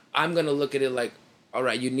gonna look at it like, all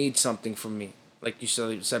right, you need something from me, like you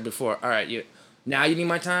said before. All right, now you need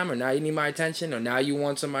my time, or now you need my attention, or now you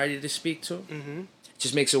want somebody to speak to. Mm-hmm. It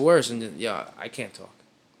just makes it worse, and then, I can't talk,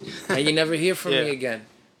 and you never hear from me again.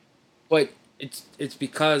 But it's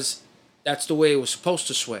because that's the way it was supposed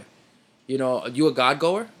to sway. You know, you a God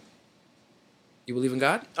goer? You believe in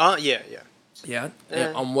God? Yeah. Yeah.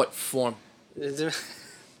 On what form?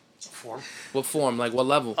 Form. What form? Like what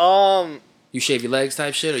level? You shave your legs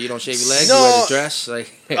type shit, or you don't shave your legs? No, you wear the dress?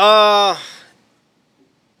 Like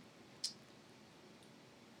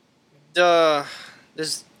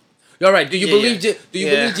there's. All right. Do you believe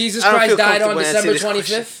Jesus Christ died on December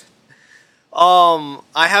 25th?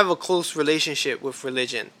 I have a close relationship with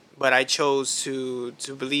religion, but I chose to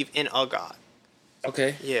believe in a God.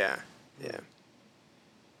 Okay. Yeah.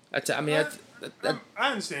 I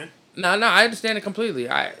understand. No, I understand it completely.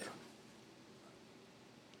 I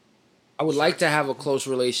would like to have a close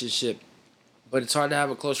relationship, but it's hard to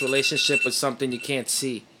have a close relationship with something you can't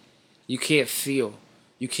see, you can't feel,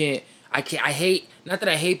 you can't. I hate. Not that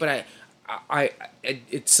I hate, but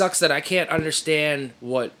it sucks that I can't understand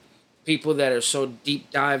what people that are so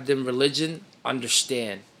deep dived in religion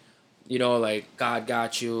understand. You know, like God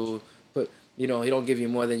got you, but you know He don't give you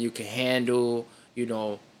more than you can handle. You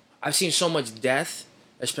know, I've seen so much death,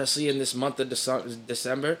 especially in this month of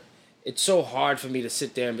December. It's so hard for me to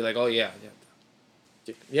sit there and be like, oh yeah,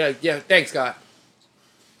 thanks God.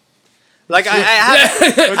 Like I have,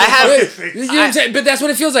 you know what I'm saying? But that's what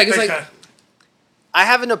it feels like. It's like I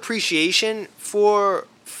have an appreciation for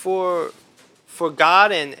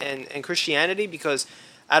God and Christianity, because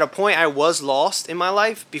at a point I was lost in my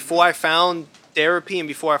life before I found therapy and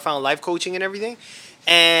before I found life coaching and everything.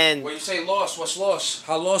 And when you say lost, what's lost?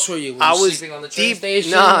 How lost were you? I was sleeping on the train station?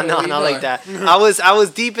 No, not like that. I was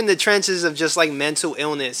deep in the trenches of just like mental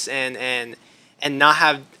illness and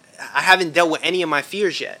I haven't dealt with any of my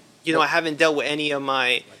fears yet. You know, I haven't dealt with any of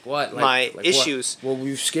my my issues. What were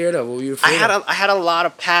you scared of? What were you afraid of? I had a lot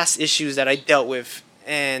of past issues that I dealt with,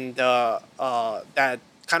 and that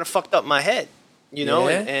kind of fucked up my head. You know,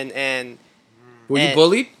 and were you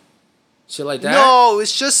bullied? Shit like that? No,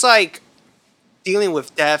 it's just like dealing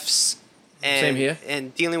with deaths and same here.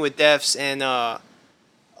 And dealing with deaths and I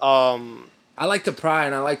like to pry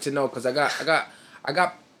and I like to know, because I got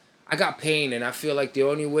pain, and I feel like the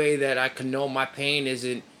only way that I can know my pain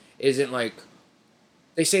isn't like,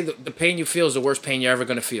 they say the pain you feel is the worst pain you're ever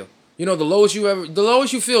gonna feel. You know, the lowest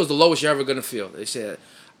you feel is the lowest you're ever gonna feel. They say that.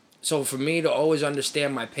 So for me to always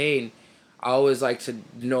understand my pain, I always like to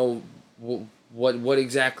know what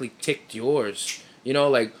exactly ticked yours. You know,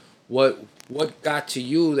 like what got to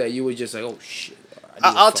you that you were just like, oh shit.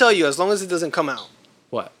 I'll tell you, as long as it doesn't come out.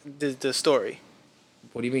 What? The story.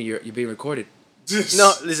 What do you mean? You're being recorded?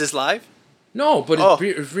 No, is this live? No, but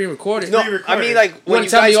it's being recorded. No, I mean, like, when you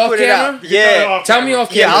guys put it out. Yeah. Tell me off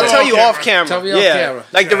camera. Yeah, I'll tell you off camera. Tell me off camera.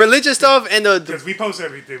 Like the religious stuff and because we post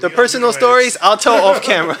everything. The personal stories, I'll tell off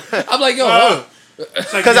camera. I'm like, yo,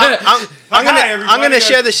 because I'm gonna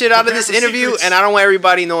share the shit out of this interview, and I don't want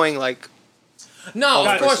everybody knowing, like. No,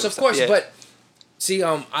 of course, yeah. But see,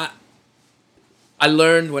 I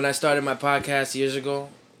learned when I started my podcast years ago,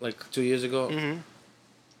 like 2 years ago. Mm-hmm.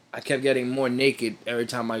 I kept getting more naked every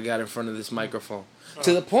time I got in front of this microphone,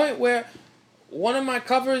 to the point where one of my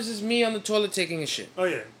covers is me on the toilet taking a shit. Oh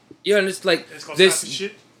yeah. Yeah, and it's like this.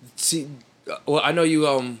 Shit. See, well, I know you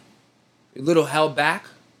a little held back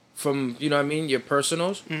from, you know what I mean, your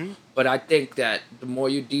personals, but I think that the more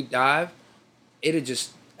you deep dive, it'll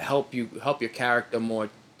just help your character more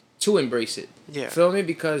to embrace it. Yeah. Feel me?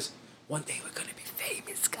 Because one day we're gonna be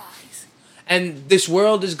famous, guys, and this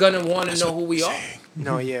world is gonna want to know who we are.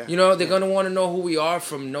 No, yeah. You know, they're going to want to know who we are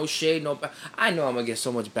from no shade, no... I know I'm going to get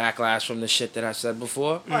so much backlash from the shit that I said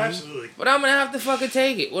before. Oh, absolutely. But I'm going to have to fucking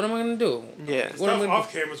take it. What am I going to do? Yeah. Stuff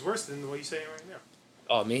off camera is worse than what you're saying right now.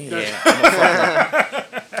 Oh, me? Yeah. I'm a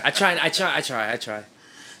fucking, I try.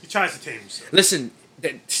 He tries to tame himself. Listen,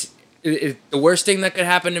 the worst thing that could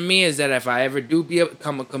happen to me is that if I ever do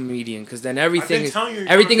become a comedian, because then everything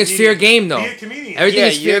is fair game, though. Be a comedian. Everything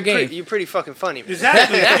is fair game. You're pretty fucking funny, man.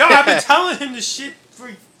 Exactly. Yo, I've been telling him this shit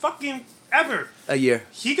for fucking ever. A year.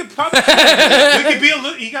 He could probably. We could be a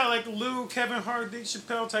little. He got like a little Kevin Hart, Dave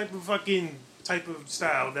Chappelle type of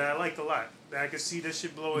style that I liked a lot. That I could see that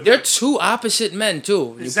shit blowing. They're two opposite men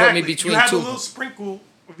too. Exactly. You put me between you have two. a little sprinkle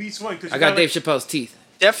of each one. I got Dave Chappelle's teeth.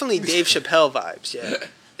 Definitely Dave Chappelle vibes, yeah.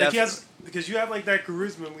 Like he has, because you have like that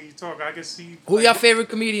charisma when you talk. I can see. Who like, your favorite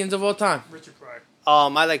comedians of all time? Richard Pryor.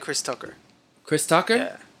 I like Chris Tucker. Chris Tucker?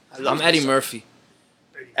 Yeah. I'm Eddie Murphy.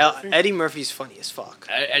 Eddie Murphy's funny as fuck.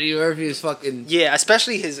 Eddie Murphy is fucking... Yeah,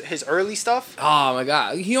 especially his early stuff. Oh my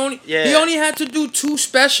god. He only had to do 2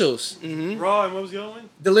 specials. Mm-hmm. Raw, and what was the other one?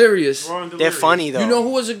 Delirious. Raw and Delirious. They're funny though. You know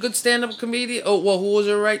who was a good stand-up comedian? Oh, well, who was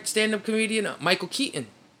a right stand-up comedian? Michael Keaton.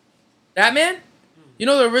 Batman? You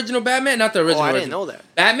know the original Batman? Not the original. Oh, I didn't know that.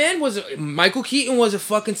 Michael Keaton was a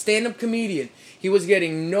fucking stand-up comedian. He was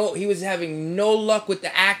having no luck with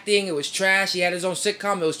the acting. It was trash. He had his own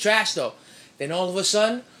sitcom. It was trash though. Then all of a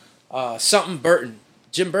sudden,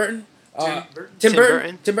 Tim Burton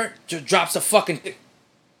just drops a fucking thing.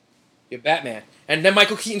 You're Batman. And then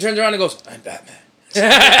Michael Keaton turns around and goes, I'm Batman.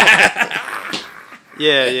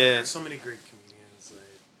 Yeah. So many great comedians.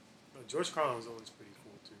 Like, George Carlin was always pretty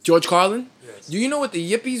cool too. George Carlin? Yes. Do you know what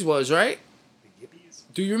the Yippies was, right? The Yippies?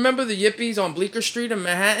 Do you remember the Yippies on Bleecker Street in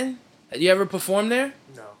Manhattan? Had you ever performed there?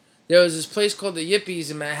 No. There was this place called the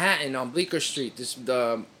Yippies in Manhattan on Bleecker Street.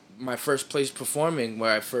 My first place performing,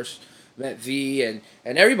 where I first met V and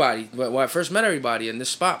everybody. Where I first met everybody in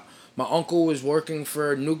this spot. My uncle was working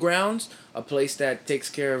for Newgrounds, a place that takes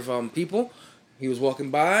care of people. He was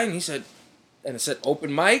walking by and it said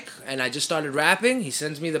open mic, and I just started rapping. He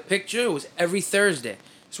sends me the picture. It was every Thursday.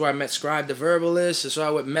 That's where I met Scribe the Verbalist. That's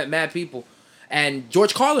where I met mad people. And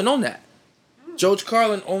George Carlin owned that. George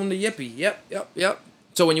Carlin owned the Yippie. Yep.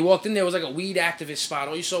 So when you walked in there, it was like a weed activist spot.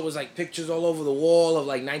 All you saw was like pictures all over the wall of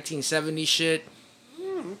like 1970 shit.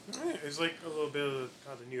 It's like a little bit of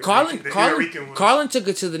the New York Carlin took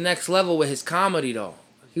it to the next level with his comedy though.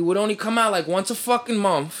 He would only come out like once a fucking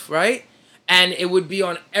month, right? And it would be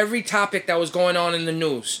on every topic that was going on in the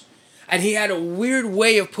news. And he had a weird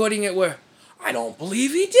way of putting it where, I don't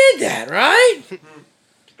believe he did that, right?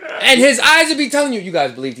 And his eyes would be telling you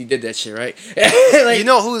guys believed he did that shit, right? Like, you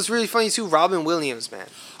know who's really funny too? Robin Williams, man.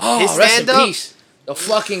 Oh, his rest in peace. The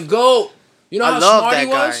fucking GOAT. You know how smart he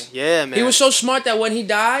was? Guy. Yeah, man. He was so smart that when he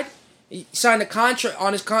died, he signed a contract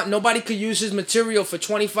on his nobody could use his material for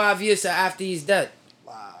 25 years after he's dead.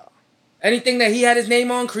 Wow. Anything that he had his name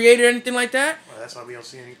on, created, anything like that? Well, that's why we don't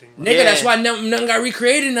see anything. Nigga, that's why nothing got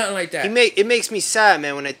recreated, nothing like that. It makes me sad,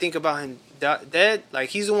 man, when I think about him dead. Like,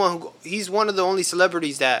 he's one of the only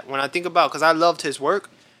celebrities that, when I think about, because I loved his work,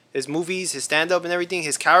 his movies, his stand-up and everything,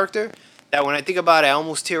 his character, that when I think about it, I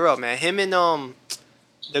almost tear up, man. Him and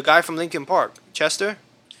the guy from Linkin Park, Chester.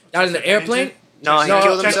 Not in the airplane? No, he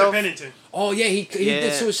killed himself. Oh, yeah, he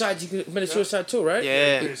did suicide. He committed suicide too, right?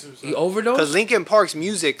 Yeah. He overdosed? Because Linkin Park's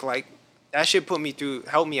music, like, that shit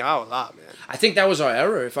helped me out a lot, man. I think that was our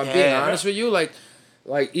error, if I'm being honest with you. Like,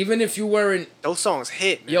 even if you weren't... Those songs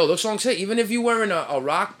hit, man. Yo, those songs hit. Even if you weren't a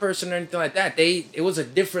rock person or anything like that, it was a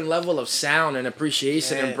different level of sound and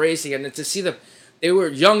appreciation and embracing. And to see they were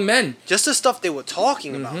young men. Just the stuff they were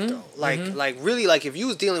talking about, though. Like really, like, if you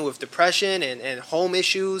was dealing with depression and home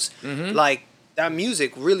issues, like, that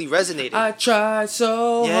music really resonated. I tried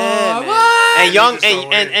so hard.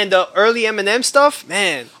 Man. And the early Eminem stuff,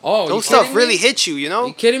 man. Oh, those stuff really hit you, you know? Are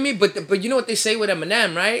you kidding me? But you know what they say with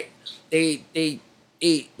Eminem, right?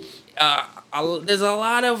 There's a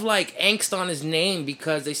lot of like angst on his name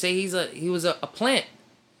because they say he was a plant.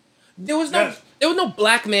 There was no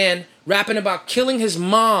black man rapping about killing his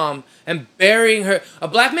mom and burying her. A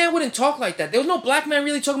black man wouldn't talk like that. There was no black man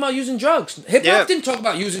really talking about using drugs. Hip hop didn't talk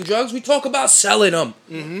about using drugs. We talk about selling them.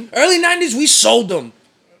 Mm-hmm. Early 90s, we sold them.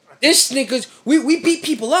 This niggas, we beat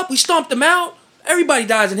people up. We stomped them out. Everybody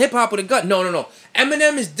dies in hip hop with a gun. No.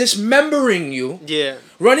 Eminem is dismembering you. Yeah.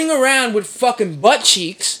 Running around with fucking butt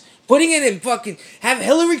cheeks. Putting it in fucking... Have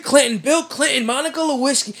Hillary Clinton, Bill Clinton, Monica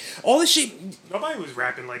Lewinsky, all this shit. Nobody was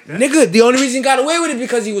rapping like that. Nigga, the only reason he got away with it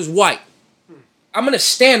because he was white. I'm gonna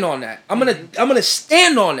stand on that. I'm gonna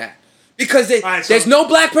stand on that. Because there's no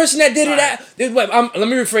black person that did it. Let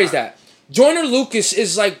me rephrase that. Joyner Lucas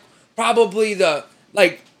is like probably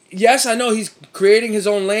yes, I know he's creating his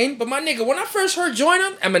own lane, but my nigga, when I first heard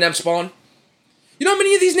Joyner, Eminem spawned. You know how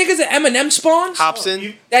many of these niggas that Eminem spawns?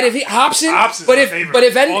 Hobson. That if he Hobson, but if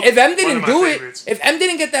M didn't do it, if M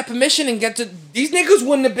didn't get that permission and get to these niggas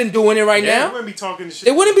wouldn't have been doing it right now. They wouldn't be talking this shit.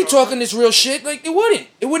 They wouldn't be talking this real shit. Like they wouldn't.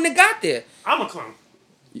 It wouldn't have got there. I'm a clone.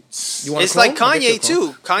 It's like Kanye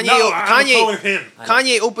too.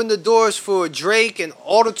 Kanye opened the doors for Drake and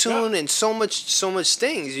autotune and so much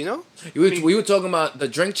things. You know. We were talking about the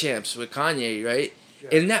Drink Champs with Kanye, right? Yeah.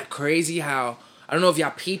 Isn't that crazy? How I don't know if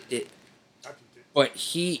y'all peeped it. But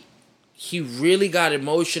he really got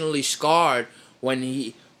emotionally scarred when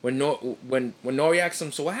Nori asked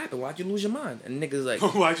him, so what happened? Why'd you lose your mind? And niggas like,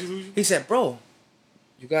 why'd you lose your mind? He said, bro,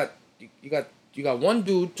 you got one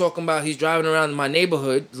dude talking about he's driving around my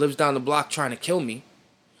neighborhood, lives down the block trying to kill me.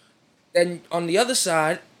 Then on the other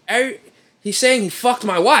side, he's saying he fucked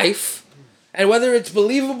my wife, and whether it's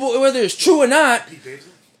believable, whether it's true or not.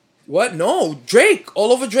 What? No, Drake.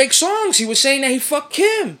 All over Drake's songs, he was saying that he fucked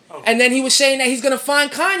Kim. Oh. And then he was saying that he's going to find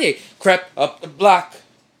Kanye. Crept up the block,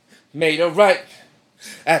 made a right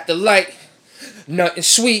at the light, nothing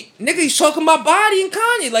sweet. Nigga, he's talking about Body and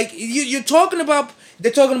Kanye. Like, you're talking about, they're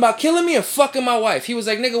talking about killing me and fucking my wife. He was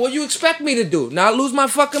like, nigga, what you expect me to do? Not lose my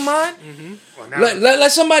fucking mind? Mm-hmm. Well,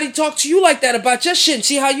 let somebody talk to you like that about your shit and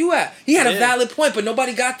see how you act. He had a valid point, but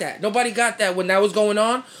nobody got that. Nobody got that when that was going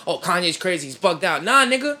on. Oh, Kanye's crazy. He's bugged out. Nah,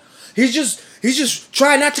 nigga. He's just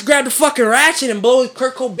trying not to grab the fucking ratchet and blow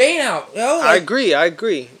Kurt Cobain out. You know? Like, I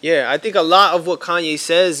agree. Yeah, I think a lot of what Kanye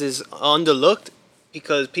says is underlooked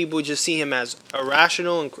because people just see him as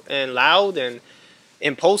irrational and loud and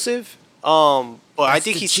impulsive. But I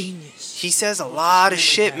think he says a lot of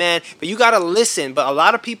shit, man. But you gotta listen. But a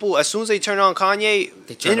lot of people, as soon as they turn on Kanye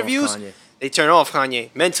interviews, they turn off Kanye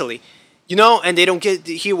mentally. You know, and they don't get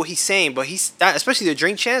to hear what he's saying, but especially the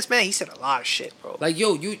Drink Champs, man, he said a lot of shit, bro. Like,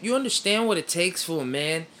 yo, you understand what it takes for a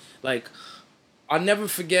man? Like, I'll never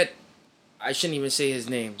forget, I shouldn't even say his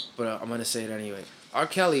name, but I'm going to say it anyway. R.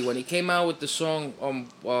 Kelly, when he came out with the song,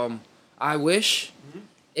 I Wish,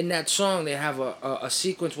 in that song, they have a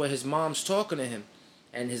sequence where his mom's talking to him,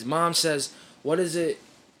 and his mom says, what does it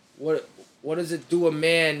do a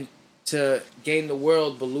man to gain the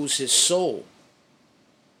world but lose his soul?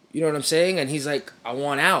 You know what I'm saying? And he's like, I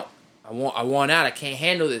want out. I want out. I can't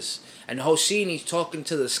handle this. And the whole scene, he's talking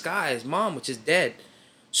to the sky, his mom, which is dead.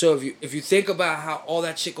 So if you think about how all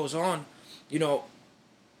that shit goes on, you know,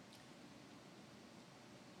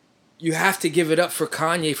 you have to give it up for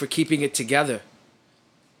Kanye for keeping it together.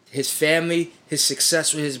 His family, his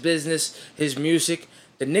success with his business, his music.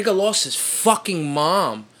 The nigga lost his fucking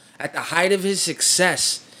mom at the height of his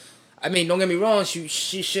success. I mean, don't get me wrong, she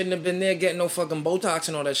shouldn't have been there getting no fucking Botox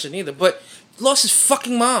and all that shit either. But lost his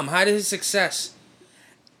fucking mom, height of his success.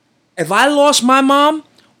 If I lost my mom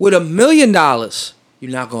with $1 million,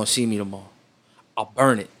 you're not going to see me tomorrow. I'll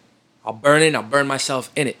burn it. I'll burn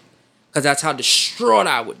myself in it. Because that's how distraught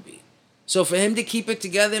I would be. So for him to keep it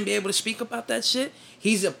together and be able to speak about that shit,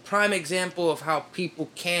 he's a prime example of how people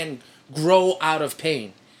can grow out of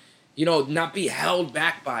pain. You know, not be held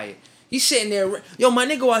back by it. He's sitting there, yo, my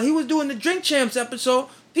nigga, while he was doing the Drink Champs episode,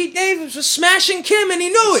 Pete Davidson was smashing Kim, and he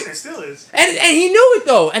knew it. It still is. And he knew it,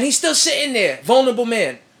 though. And he's still sitting there, vulnerable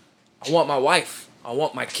man. I want my wife. I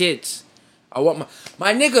want my kids. I want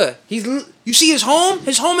my nigga. You see his home?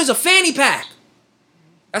 His home is a fanny pack.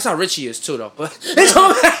 That's how rich he is, too, though. But his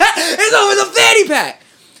home is a fanny pack.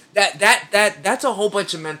 That's a whole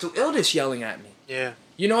bunch of mental illness yelling at me. Yeah.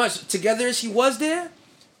 You know, as together as he was there,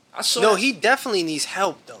 I saw. No, he definitely needs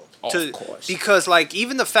help, though. Of course. Because like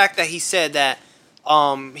even the fact that he said that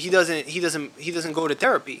he doesn't go to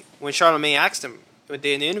therapy. When Charlamagne asked him in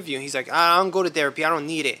the interview, he's like, I don't go to therapy. I don't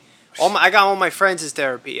need it. I got all my friends as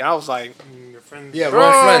therapy. And I was like, your friends, yeah,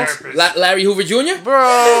 wrong friends. Larry Hoover Jr. Bro,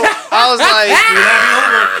 I was like,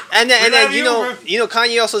 and then you know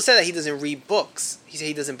Kanye also said that he doesn't read books. He said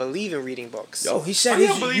he doesn't believe in reading books. Yo, he said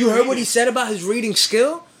you heard what he said about his reading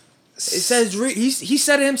skill? It says he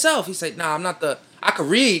said it himself. He said, nah, I could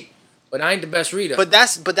read, but I ain't the best reader. But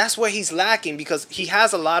that's where he's lacking because he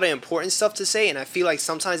has a lot of important stuff to say, and I feel like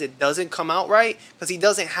sometimes it doesn't come out right because he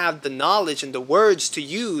doesn't have the knowledge and the words to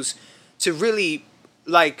use to really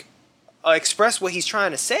like express what he's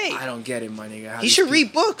trying to say. I don't get it, my nigga. He should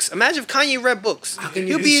read books. Imagine if Kanye read books.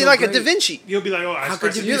 He'll be like a Da Vinci. You'll be like, oh, I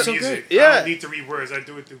express it through music. Yeah. I don't need to read words. I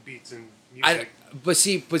do it through beats and music. But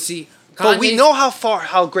see. But we know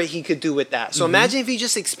how great he could do with that. So imagine if he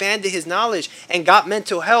just expanded his knowledge and got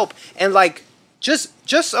mental help and like just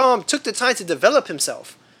took the time to develop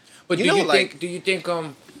himself. But do you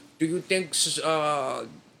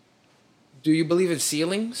believe in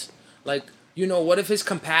ceilings? Like, you know, what if his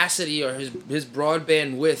capacity or his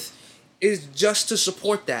broadband width is just to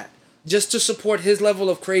support that? just to support his level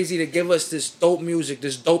of crazy, to give us this dope music,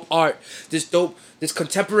 this dope art, this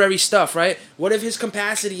contemporary stuff, right? What if his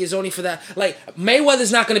capacity is only for that? Like,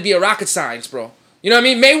 Mayweather's not going to be a rocket science, bro. You know what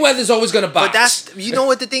I mean? Mayweather's always going to box. But that's, you know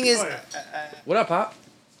what the thing is? Oh, yeah. What up, Pop?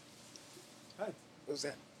 Hi. What's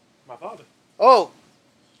that? My father. Oh.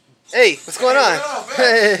 Hey, what's going on?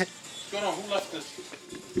 What's going on? Who left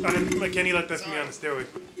this? Like Kenny left us me on the stairway.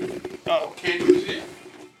 Oh, Kenny was here?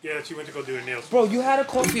 Yeah, she went to go do her nails. Bro, you had a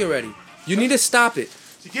coffee already. You need to stop it.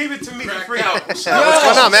 She gave it to me for Cracked free. out. What's What's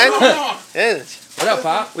going on, man? Yeah. What up,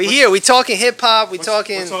 Pop? We here. We talking hip hop. We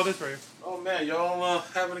talking. What's all this for you? Oh, man, y'all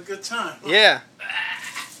having a good time. Yeah.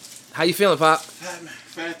 How you feeling, Pop?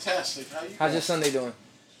 Fantastic. How you How's doing? your Sunday doing?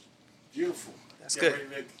 Beautiful. That's Get good.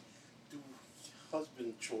 ready to do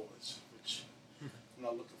husband chores, which I'm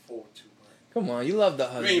not looking forward to. But Come on, you love the we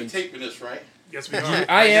ain't husband. taping this, right? Yes, we are.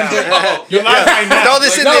 I am, but Oh, You're live right now. Throw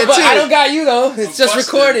this in no, there but too. I don't got you though. It's just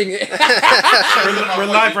busted. recording. We're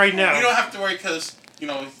live right now. We don't have to worry because, we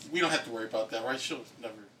don't have to worry about that, right? She'll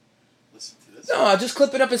never listen to this. No, just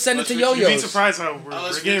clip it up and send it to Unless You'd be Yo-Yos. surprised how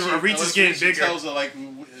our reach is getting bigger. tells her, like,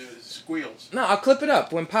 squeals. No, I'll clip it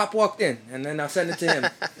up when Pop walked in, and then I'll send it to him.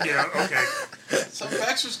 Yeah, okay. So,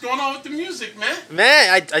 Max, what's going on with the music, man? Man,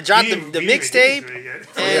 I dropped We the didn't get mixtape. into it yet.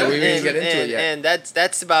 Yeah, we didn't get into it yet. And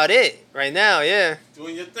that's about it right now. Yeah.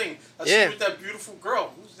 Doing your thing. I Yeah. see with that beautiful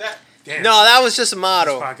girl. Who's that? Damn. No, that was just a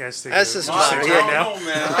model. This podcast thing. That's just We're about six it. right I now. don't know,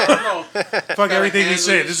 man. I don't know. Fuck everything we handle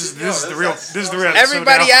say. this This is shit. the Yo, real. that's- This is the real.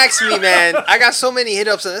 Everybody episode now. asks me, man. I got so many hit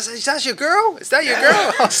ups. Is that your girl? Is that your girl?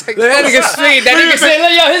 I was like, That nigga sweet. That nigga say,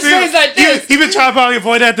 look, yo, his face like this. He been trying to probably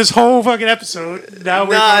avoid that this whole fucking episode. Now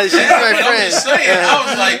we're nah, going- she's Yeah, my but I'm just friend. saying. I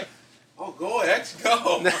was like, oh, go, X,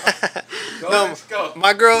 go. No, X, go.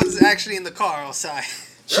 my girl's actually in the car outside.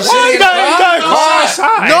 She's Why sitting you in the gotta car. go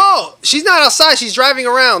outside? No, she's not outside. She's driving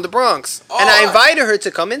around the Bronx. And I Oh. invited her to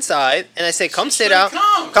come inside. And I said, come sit should've out.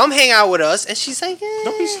 come. Come hang out with us. And she's like,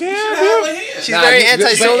 Don't be eh. scared, Should bro. have her here. She's Nah, very you-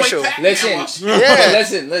 antisocial. Listen, Yeah.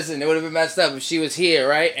 listen. It would have been messed up if she was here,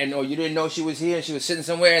 right? And you didn't know she was here, and she was sitting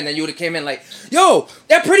somewhere, and then you would have came in like, "Yo,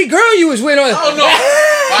 that pretty girl you was with on." Oh, no.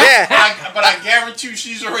 Yeah. But I guarantee you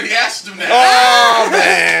she's already asked him that. Oh,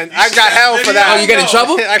 man. I got hell for that. Oh, you get in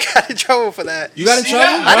trouble? I got in trouble for that. You got in See trouble?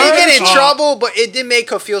 that? I didn't get in Oh. trouble, but it did make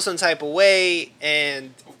her feel some type of way.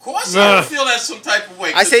 And Of course I would feel that some type of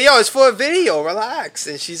way. I said, yo, it's for a video. Relax.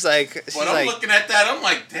 And she's like, But I'm looking at that, I'm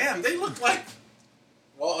like, damn, they look like...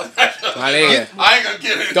 Well, My nigga. I ain't gonna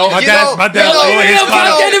get it. Don't- My You dad, know- my dad you know- blowing you his know-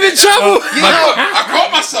 pot. Get him in trouble. you know, I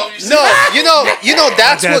caught myself. You see no, that? you know,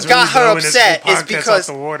 that's Dad's what got really her blowing his upset whole is podcast because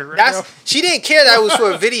out the water right that's now. she didn't care that it was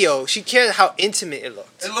for a video. She cared how intimate it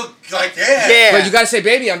looked. It looked like, yeah. Yeah, But you gotta say,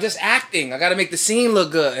 baby, I'm just acting. I gotta make the scene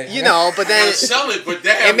look good. you know. But I then gotta sell it, but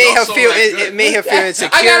damn, it made her y'all sold feel that it, good. it made her feel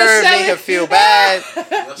insecure. I gotta sell Made her it. feel bad.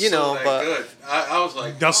 Y'all you know, sold that but- good. I was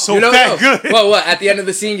like, That's oh. so You know fat what? good. Well, what? At the end of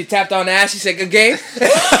the scene, you tapped on the ass. You said, "Good game."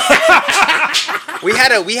 We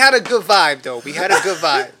had a good vibe though. We had a good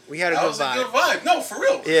vibe. We had a That good was a good vibe. vibe. No, for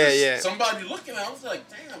real. Yeah, Because yeah. Somebody looking at it, I was like,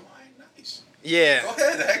 damn, I ain't nice. Go Yeah.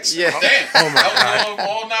 ahead, X. Yeah. Damn. Oh my that was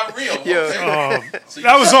all not real. Yo. Okay. Oh, So you-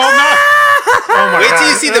 that was all not. Oh my Wait till god.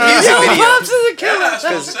 you see the music Yo, video. Pops is a Yeah, killer. that's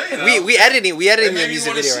what I'm saying. We editing It the made me music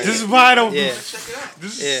wanna video see right This now. is why I don't. Yeah. Check it out.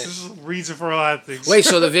 This Yeah. is a reason for a lot of things. Wait,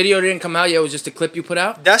 so the video didn't come out yet? It was just a clip you put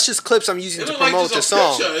out? That's just clips I'm using It to looked like promote the just a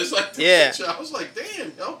song. picture. It's like the Yeah. picture. I was like,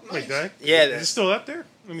 damn, yo, nice. Wait, that? Yeah, Is it still up there?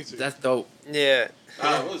 Let me see. That's dope. Yeah.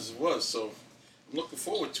 It was. So I'm looking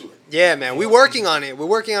forward to it. Yeah, man. We're working on it. We're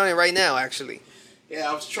working on it right now, actually. Yeah,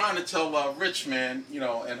 I was trying to tell Rich, man,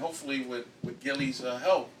 and hopefully with Gilly's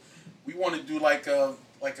help, we want to do like a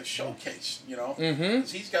showcase, Mm-hmm.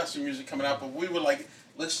 'Cause he's got some music coming out, but we were like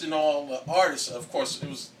listing all the artists. Of course, it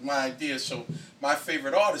was my idea, so my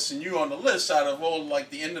favorite artists, and you on the list out of all like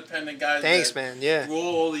the independent guys. Thanks, that man. Yeah. Through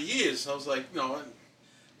all the years, I was like, I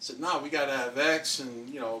said, nah, we gotta have X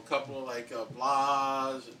and a couple of like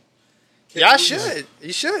Blas. And Y'all Kid Blues. should.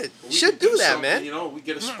 You should. We You should could do that, something, man. We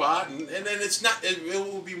get a spot, and then it's not. It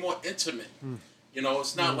will be more intimate.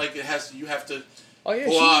 It's not like it has to. You have to Oh yeah.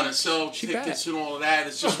 go out and sell she tickets and all of that.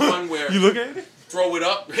 It's just one where You look at it? throw it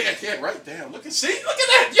up. Yeah, right. Damn. Look at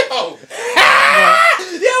that, yo.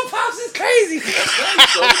 Yo, Pops is crazy. That's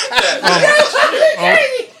nice. So look at that.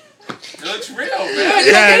 Crazy. It looks real, man. You're gonna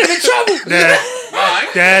get him in trouble. Dad, Nah, I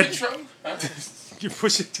ain't Dad. in trouble. Huh? you're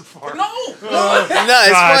pushing too far. No, No,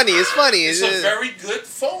 it's God. funny. It's funny. it's a very good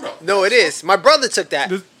photo. No, it is. My brother took that.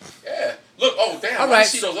 This- Yeah. Look. Oh, damn. All I right,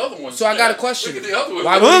 see those other ones. so I got a question. Look at the other one.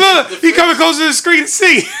 Why Look, would look, look. He coming close to the screen to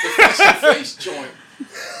see. The face joint.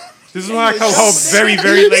 This is why I come home very,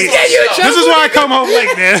 very late. This is why I come home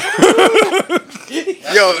late, man.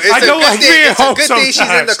 Yo, it's a good thing she's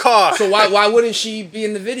in the car. So why wouldn't she be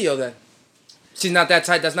in the video then? She's not that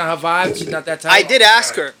tight. That's not her vibe. She's not that tight. I did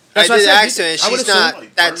ask her. That's I what did I said. ask her, and I would she's assume.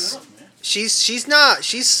 not. That's she's not.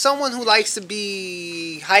 She's someone who likes to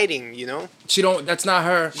be hiding. You know. She don't. That's not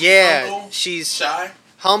her. Yeah, Humble, she's shy.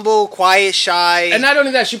 humble, quiet, shy. And not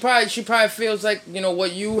only that, she probably feels like, you know,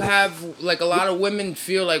 what you have, like a lot of women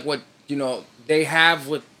feel like what, you know, they have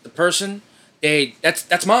with the person.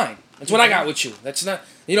 That's mine. That's what I got with you. That's not,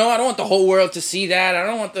 you know, I don't want the whole world to see that. I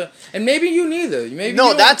don't want and maybe you neither. Maybe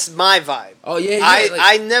no, you that's my vibe. Oh yeah.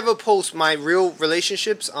 I never post my real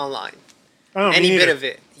relationships online. Any bit of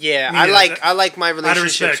it. Yeah, I like my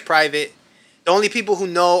relationships private. The only people who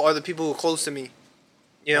know are the people who are close to me.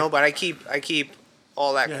 You know, but I keep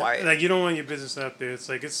all that quiet. Like, you don't want your business out there. It's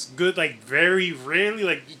like, it's good, like, very rarely,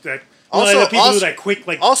 like, that. Also, like, people do that quick,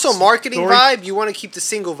 like, also marketing story. vibe, you want to keep the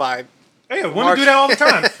single vibe. Hey, I want to do that all the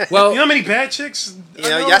time. Well, you know how many bad chicks? You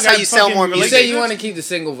know, that's how you sell more you music. say you want to keep the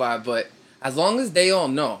single vibe, but as long as they all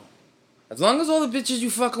know, as long as all the bitches you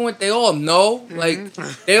fucking with, they all know, like,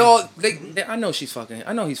 they I know she's fucking,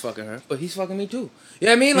 I know he's fucking her, but he's fucking me too. You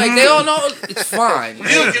know what I mean? Like, they all know it's fine.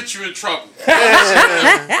 He'll get you in trouble.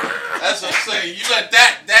 That's what I'm saying. You let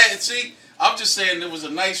that see, I'm just saying it was a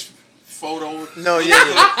nice photo. No,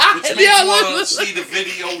 yeah. Which makes you want to see the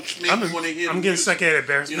video, which makes you want to hear I'm the getting stuck at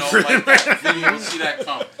embarrassment. You know, like that video, see that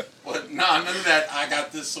come. But nah, none of that. I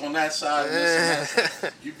got this on that side and this and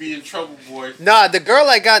that. You be in trouble, boy. Nah, the girl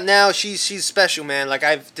I got now, she's special, man. Like,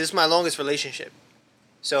 this is my longest relationship.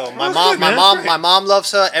 So my mom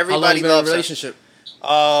loves her. Everybody loves her. Relationship.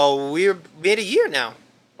 We're made a year now.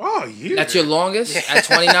 Oh, yeah. That's your longest at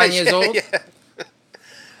 29 years old.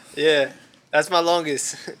 Yeah, that's my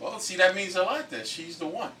longest. Well, see, that means a lot. Then she's the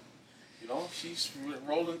one. You know, she's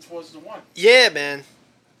rolling towards the one. Yeah, man.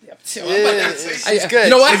 She's good. You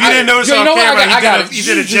know what? If you didn't notice on camera, he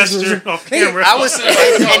did a gesture off camera.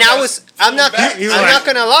 I'm not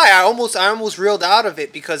gonna lie. I almost reeled out of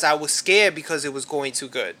it because I was scared because it was going too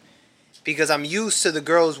good. Because I'm used to the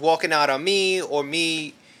girls walking out on me or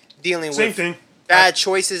me dealing with bad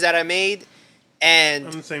choices that I made, and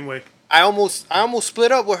I'm the same way. I almost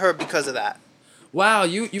split up with her because of that. Wow,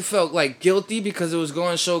 you felt like guilty because it was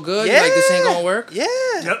going so good? Yeah. You're like, this ain't gonna work? Yeah.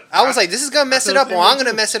 Yep. I was like, this is gonna mess it up, or I'm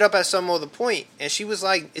gonna mess it up at some other point. And she was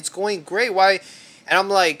like, it's going great. Why? And I'm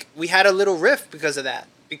like, we had a little rift because of that.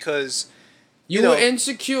 Because you were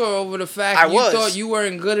insecure over the fact you thought you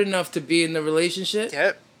weren't good enough to be in the relationship?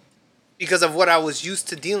 Yep. Because of what I was used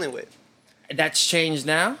to dealing with. That's changed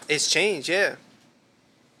now? It's changed, yeah.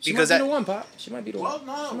 She might be the one, Pop. She might be the one.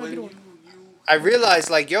 Well, no, I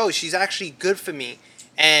realized, like, yo, she's actually good for me,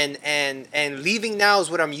 and leaving now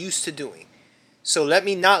is what I'm used to doing. So let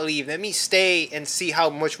me not leave. Let me stay and see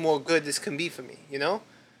how much more good this can be for me. You know.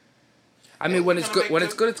 I mean, when it's good,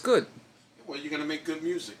 it's good. Well, you're gonna make good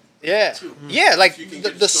music. Yeah, yeah. Like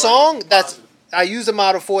the song that I used a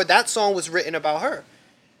model for. That song was written about her.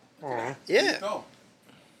 Aww. Yeah.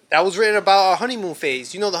 That was written about our honeymoon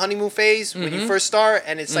phase. You know the honeymoon phase when you first start,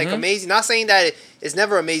 and it's like amazing. Not saying that it's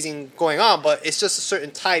never amazing going on, but it's just a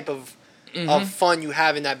certain type of fun you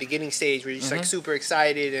have in that beginning stage where you're just like super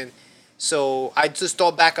excited. And so I just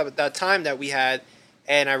thought back up at that time that we had,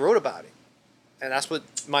 and I wrote about it, and that's what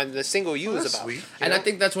the single "You" is about. Sweet. And I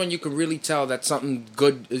think that's when you can really tell that something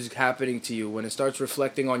good is happening to you, when it starts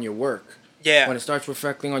reflecting on your work. Yeah. When it starts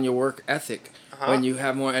reflecting on your work ethic. When you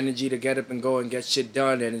have more energy to get up and go and get shit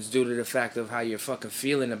done, and it's due to the fact of how you're fucking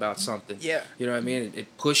feeling about something. Yeah. You know what I mean?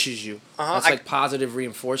 It pushes you. That's like positive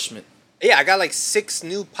reinforcement. Yeah, I got like 6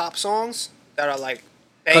 new pop songs that are like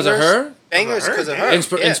bangers. Because of her? Bangers because of her.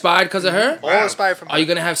 Inspired because of her? All inspired from her. Are you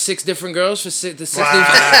going to have 6 different girls for the 6 different...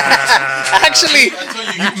 Actually,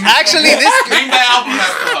 this... Name the album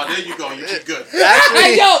after her. There you go. You did good.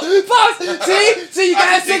 Hey, yo, pause. See, you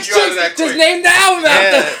got 6 chicks. Just name the album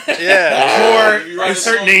after. For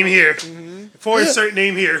insert name here. For insert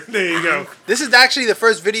name here. There you go. This is actually the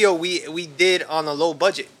first video we did on a low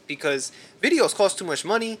budget because videos cost too much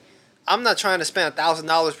money. I'm not trying to spend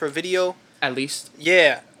 $1,000 per video. At least.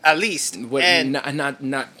 Yeah, at least. And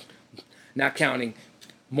not counting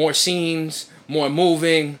more scenes, more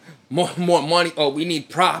moving, more money. Oh, we need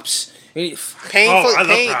props. Paying for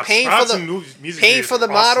the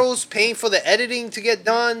models, paying for the editing to get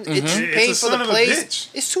done, paying for the place.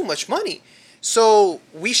 It's too much money. So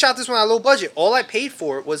we shot this one at low budget. All I paid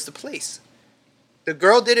for was the place. The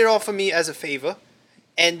girl did it all for me as a favor,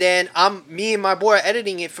 and then me and my boy are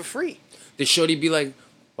editing it for free. Did Shorty be like,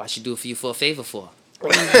 why she do it for you for a favor for?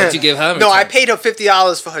 Did you give her? No, I paid her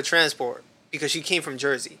 $50 for her transport because she came from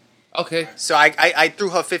Jersey. Okay. So I threw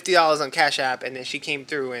her $50 on Cash App, and then she came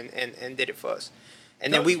through and did it for us.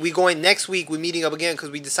 And then we going next week. We're meeting up again because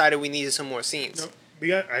we decided we needed some more scenes.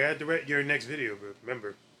 No, I got to direct your next video, bro.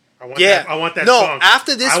 Remember, I want that no, song.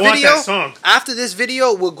 after this I video, want that song. After this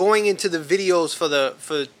video, we're going into the videos for the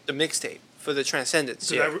mixtape for the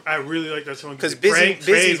Transcendence. Yeah. I really like that song Because Prey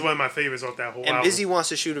is one of my favorites off that whole album. And Busy wants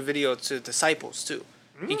to shoot a video to Disciples too.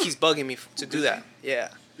 He keeps bugging me to do that. Yeah.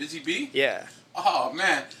 Busy B? Yeah. Oh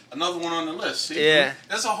man, another one on the list. See? Yeah.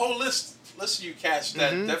 There's a whole list of you cats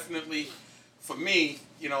that definitely, for me,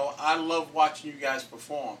 you know, I love watching you guys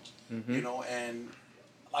perform. You know, and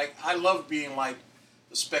like I love being like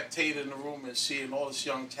the spectator in the room and seeing all this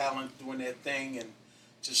young talent doing their thing and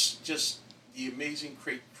just the amazing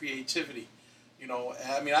creativity. You know,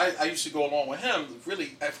 I mean, I used to go along with him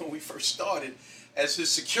really when we first started as his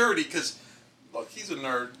security because. Look, he's a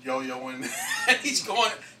nerd, yo-yo, and he's going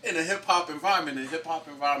in a hip-hop environment. The hip-hop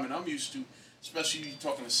environment I'm used to, especially you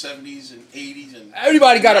talking the 70s and 80s. And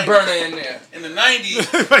everybody got 90s. a burner in there. In the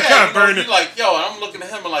 90s, you're like, yo, and I'm looking at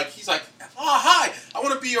him and like, he's like, oh, hi, I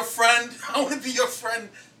want to be your friend. I want to be your friend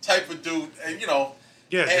type of dude. And, you know,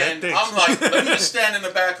 and I'm like, let me just stand in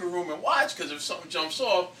the back of the room and watch because if something jumps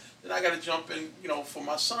off, then I got to jump in, you know, for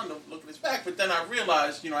my son to look at his back. But then I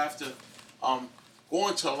realized, you know, after...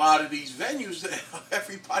 going to a lot of these venues,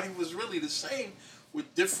 everybody was really the same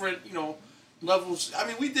with different, you know, levels. I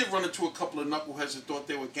mean, we did run into a couple of knuckleheads that thought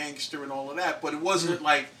they were gangster and all of that, but it wasn't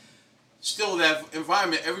like still that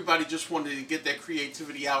environment. Everybody just wanted to get their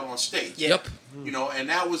creativity out on stage. Yep. You know, and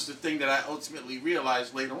that was the thing that I ultimately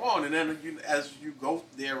realized later on. And then as you go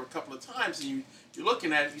there a couple of times and you're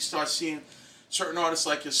looking at it, you start seeing certain artists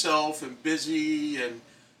like yourself and Busy and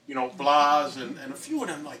you know, Blas, and a few of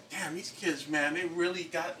them, like, damn, these kids, man, they really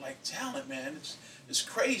got, like, talent, man. It's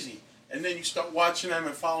crazy. And then you start watching them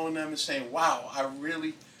and following them and saying, wow, I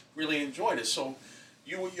really, really enjoyed it. So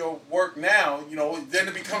you with your work now, you know, then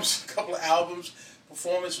it becomes a couple of albums,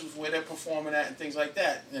 performances where they're performing at and things like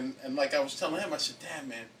that. And like I was telling him, I said, damn,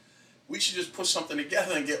 man, we should just put something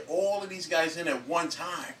together and get all of these guys in at one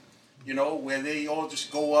time, you know, where they all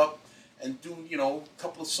just go up and do, you know, a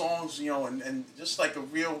couple of songs, you know, and just like a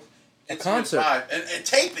real concert vibe. And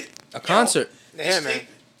tape it. A concert. Yeah, man.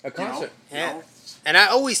 A concert. You know? Yeah. And I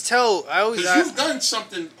always because you've done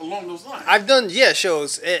something along those lines. I've done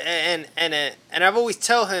shows and I've always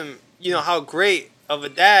tell him, you know, how great of a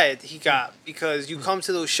dad he got because you come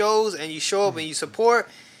to those shows and you show up and you support,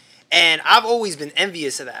 and I've always been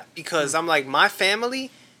envious of that because I'm like my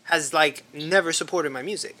family has like never supported my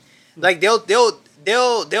music. Like they'll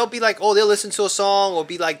be like, oh, they'll listen to a song or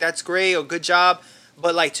be like, that's great or good job.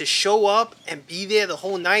 But like to show up and be there the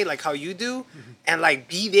whole night, like how you do, and like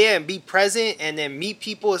be there and be present and then meet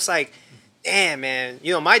people, it's like, damn, man.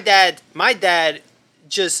 You know, my dad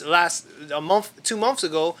just 2 months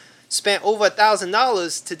ago spent over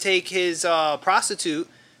 $1,000 to take his prostitute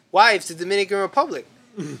wife to Dominican Republic.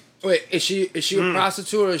 Wait, is she a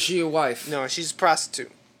prostitute or is she a wife? No, she's a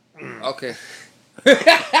prostitute. Okay. You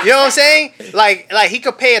know what I'm saying? Like he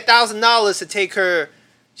could pay $1,000 to take her.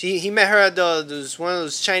 He met her at one of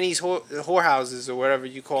those Chinese whorehouses or whatever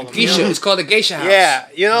you call them. Geisha. You know? It's called a geisha house. Yeah,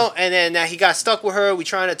 you know. And then he got stuck with her. We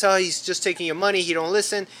trying to tell her he's just taking your money. He don't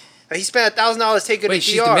listen. He spent $1,000 taking her to Wait,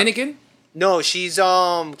 she's DR. Dominican? No, she's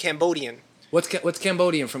Cambodian. What's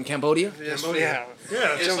Cambodian from Cambodia? Yeah.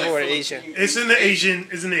 It's like Asian. It's in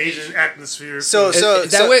the Asian atmosphere. So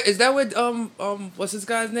is that what what's this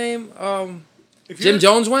guy's name? Jim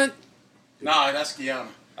Jones went? Nah, that's Guyana.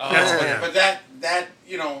 But that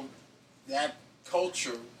you know, that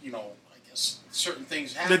culture, you know, I guess certain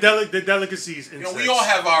things happen. The delicacies. You know, we all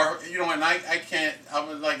have our, you know, and I can't.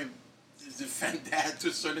 I'm like defend that to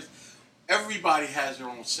a certain. Everybody has their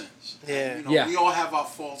own sins. Yeah. You know, we all have our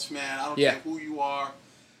faults, man. I don't care who you are,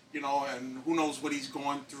 you know, and who knows what he's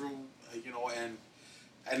going through, you know,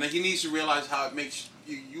 and he needs to realize how it makes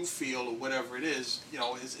you feel or whatever it is. You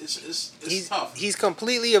know, it's tough. He's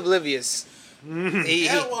completely oblivious.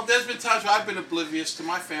 Well, there's been times where I've been oblivious to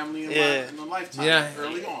my family in my lifetime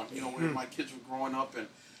early on. You know, when my kids were growing up and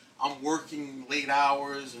I'm working late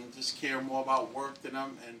hours and just care more about work than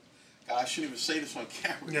them. And God, I shouldn't even say this on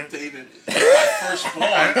camera. Yeah. David, my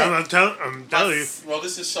firstborn. I'm telling you. Well,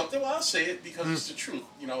 this is something. Well, I'll say it because it's the truth.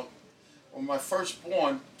 You know, when my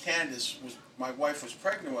firstborn, Candace, my wife was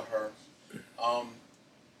pregnant with her.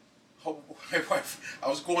 My wife, I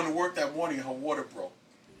was going to work that morning and her water broke.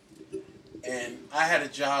 And I had a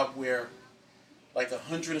job where like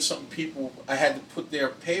 100 and something people, I had to put their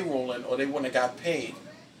payroll in or they wouldn't have got paid.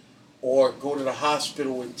 Or go to the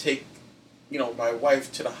hospital and take, you know, my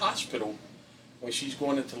wife to the hospital when she's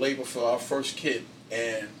going into labor for our first kid.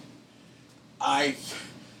 And I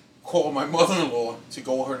called my mother-in-law to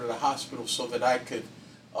go with her to the hospital so that I could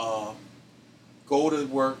go to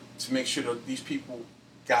work to make sure that these people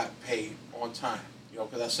got paid on time. You know,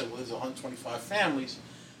 because I said, well, there's 125 families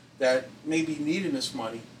that may be needing this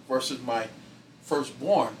money versus my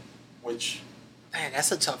firstborn, which... Man,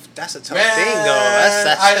 that's a tough Man, thing,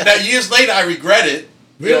 though. Now, years later, I regret it.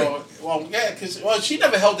 Really? You know, well, yeah, because she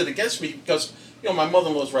never held it against me because my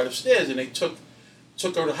mother-in-law's right upstairs, and they took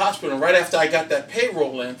her to the hospital. And right after I got that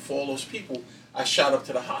payroll in for all those people, I shot up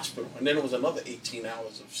to the hospital, and then it was another 18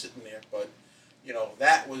 hours of sitting there. But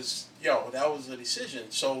that was a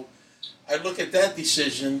decision. So I look at that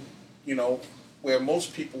decision, where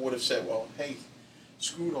most people would have said, well, hey,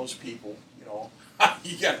 screw those people,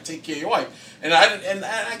 you got to take care of your wife. And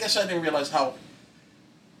I guess I didn't realize how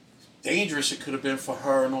dangerous it could have been for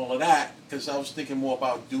her and all of that, because I was thinking more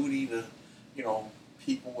about duty to,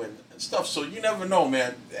 people and stuff. So you never know,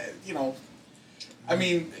 man. I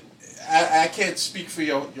mean, I can't speak for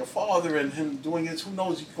your father and him doing this. Who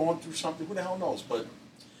knows? He's going through something. Who the hell knows? But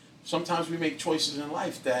sometimes we make choices in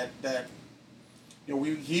life that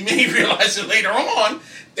he may realize it later on.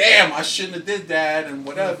 Damn, I shouldn't have did that and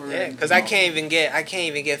whatever. Yeah, because I can't even get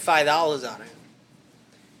 $5 out of him.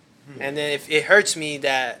 And then if it hurts me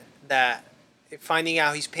that finding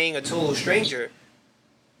out he's paying a total stranger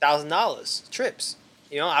 $1,000 trips.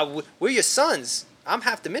 We're your sons. I'm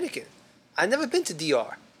half Dominican. I've never been to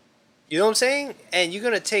DR. You know what I'm saying? And you're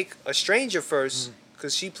gonna take a stranger first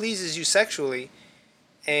because she pleases you sexually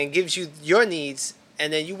and gives you your needs,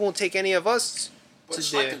 and then you won't take any of us. But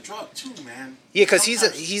it's like a drug too, man. Yeah, because he's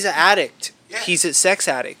an addict. Yeah. He's a sex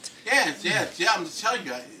addict. Yeah. I'm telling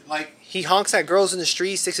you, like he honks at girls in the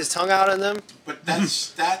street, sticks his tongue out on them. But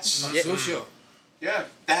that's social. Yeah,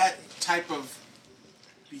 that type of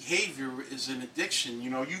behavior is an addiction.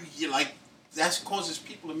 You like that causes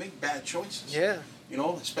people to make bad choices. Yeah.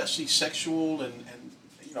 Especially sexual and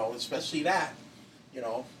especially that.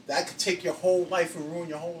 That could take your whole life and ruin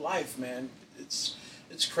your whole life, man. It's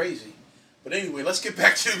crazy. But anyway, let's get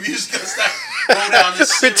back to the music. Let's not go down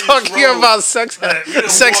this We're talking road. About sex.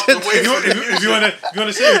 Sex. If you want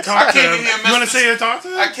to say you talk to him, you want to say you talk to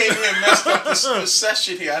him? I came here and messed up this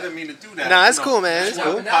session here. I didn't mean to do that. Nah, that's cool, man. It's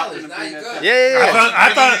cool.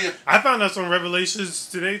 Yeah. I found out some revelations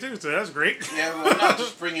today too, so that's great. Yeah, well, not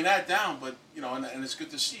just bringing that down, but and it's good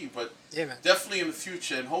to see you. But yeah, man. Definitely in the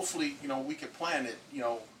future, and hopefully, we can plan it.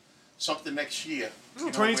 Something next year.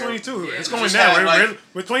 2022. It's going down.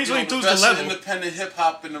 We're 2022 is the level. Independent hip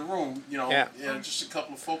hop in the room. Just a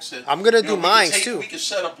couple of folks that I'm gonna do mine too. We could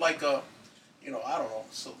set up like a, I don't know,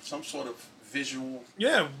 some sort of visual.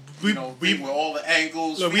 Yeah, we with all the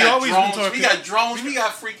angles. Look, we got always drones. We got drones. We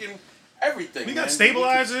got freaking everything. We got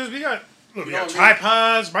stabilizers. We got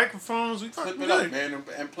tripods, microphones. We flip it up, man,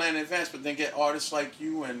 and plan in advance. But then get artists like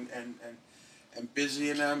you and busy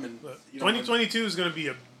in them. And 2022 is gonna be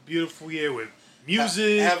a beautiful year with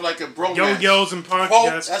music. Have like a bromance. Yo-yos and punch.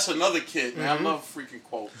 Quote, that's another kid, man. Mm-hmm. I love freaking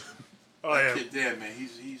Quote. That kid there, man.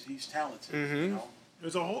 He's talented. Mm-hmm.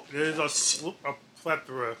 There's a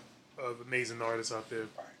plethora of amazing artists out there.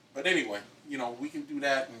 Right. But anyway, we can do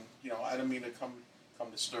that, and I don't mean to come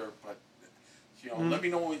disturb, but let me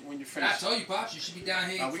know when you're finished. I told you, Pops, you should be down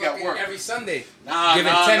here we got work. every Sunday.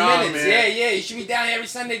 Giving 10 minutes. Man. Yeah, you should be down here every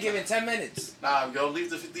Sunday giving 10 minutes. Leave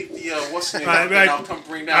the what's the name? I'll come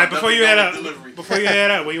bring down. All right, before you head out,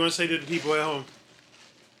 what do you want to say to the people at home?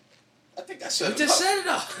 I think I said You just set it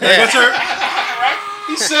up. Yeah.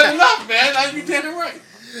 He set it up, man. You did it right.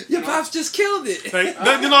 Your Pops just killed it.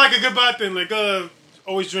 Like a goodbye thing, like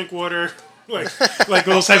always drink water. Like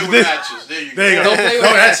those type of things. Matches. There you go. Don't play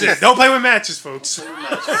with matches. Don't play with matches, folks. All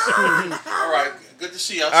right. Good to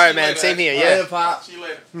see you. All right, man. Same here. Yeah. Later, Pop. See you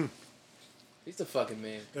later. He's the fucking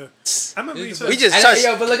man. I remember we just touched.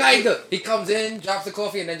 But look how he do. He comes in, drops the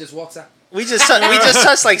coffee, and then just walks out. We just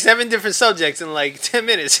touched like 7 different subjects in like 10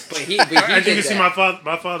 minutes. I think you see my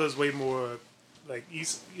father's way more like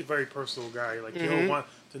he's a very personal guy. Like he don't want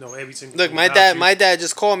to know every single. Look, my dad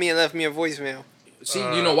just called me and left me a voicemail. See,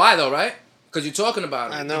 you know why though, right? Because you're talking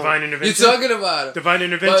about it. I know. Divine intervention. You're talking about it. Divine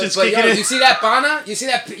intervention's kicking in. You see that Bana? You see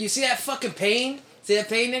that fucking pain? See that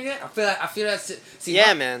pain, nigga? I feel that. See,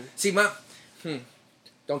 man. See,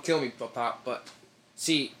 don't kill me, Pop. But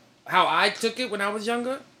see how I took it when I was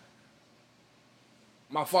younger.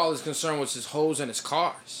 My father's concern was his hoes and his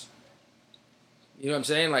cars. You know what I'm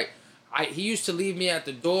saying? Like, he used to leave me at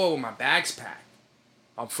the door with my bags packed.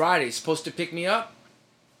 On Friday, he's supposed to pick me up.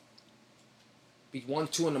 Be 1,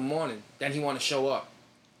 2 in the morning. Then he want to show up.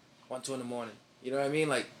 1, 2 in the morning. You know what I mean?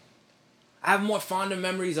 Like, I have more fonder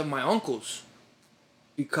memories of my uncles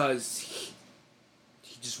because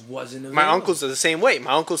he just wasn't available. My uncles are the same way.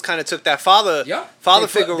 My uncles kind of took that father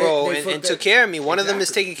figure role and took care of me. One of them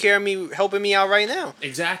is taking care of me, helping me out right now.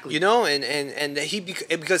 Exactly. You know, and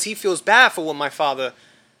because he feels bad for what my father,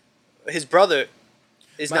 his brother,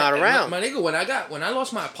 is not around. My nigga, when I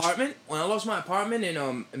lost my apartment in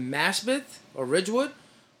Maspeth or Ridgewood,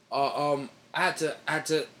 I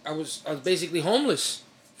was basically homeless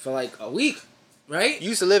for like a week, right? You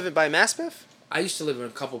used to live by Maspeth? I used to live in a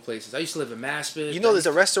couple places. I used to live in Maspeth. You know there's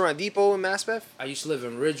a restaurant depot in Maspeth? I used to live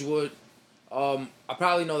in Ridgewood. I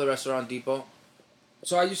probably know the restaurant depot.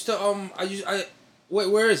 So I used to wait,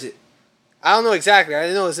 where is it? I don't know exactly. I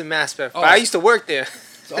didn't know it was in Maspeth, but I used to work there.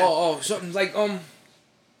 Something like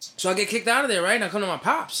so I get kicked out of there, right? And I come to my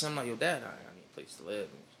pops. I'm like, yo, Dad, I need a place to live.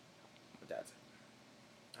 My dad's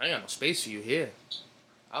like, I ain't got no space for you here.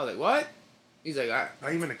 I was like, what? He's like,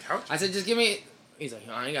 not even a couch. I said, just give me. He's like,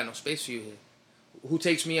 I ain't got no space for you here. Who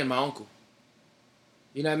takes me in? My uncle.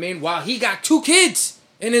 You know what I mean? While he got 2 kids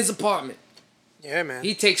in his apartment. Yeah, man.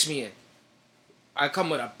 He takes me in. I come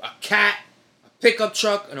with a cat, a pickup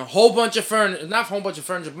truck, and a whole bunch of furniture. Not a whole bunch of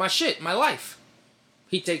furniture, my shit, my life.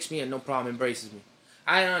 He takes me in, no problem, embraces me.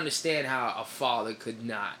 I don't understand how a father could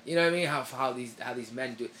not. You know what I mean? How these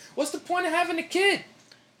men do it. What's the point of having a kid?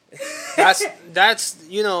 That's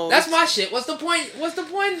you know. That's my shit. What's the point?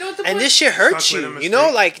 And this shit hurts you. You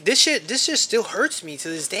know, like this shit still hurts me to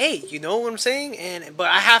this day. You know what I'm saying? But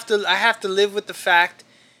I have to live with the fact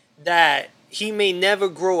that he may never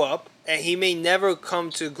grow up and he may never come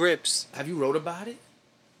to grips. Have you wrote about it?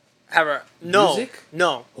 No. Music?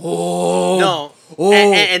 No. Oh. No. Oh.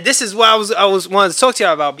 And this is what I was wanted to talk to you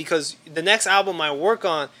about, because the next album I work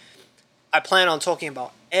on, I plan on talking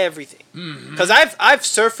about everything. Because I've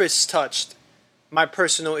surface touched my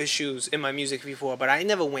personal issues in my music before, but I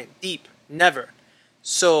never went deep. Never.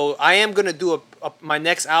 So I am gonna do my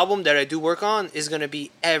next album that I do work on is gonna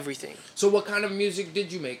be everything. So what kind of music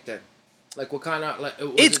did you make then? Like what kind of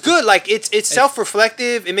it's good. Like it's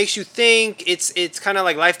self-reflective. It makes you think. It's kind of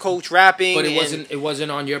like life coach rapping. But it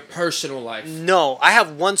wasn't on your personal life. No, I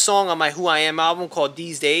have one song on my Who I Am album called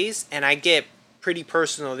These Days, and I get pretty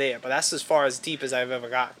personal there. But that's as far as deep as I've ever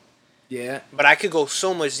gotten. Yeah. But I could go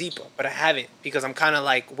so much deeper, but I haven't, because I'm kind of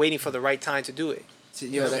like waiting for the right time to do it.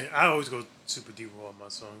 I always go super deep with all my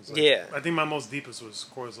songs. Like, yeah. I think my most deepest was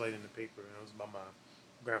Chorus Light in the Paper, and it was about my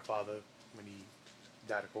grandfather when he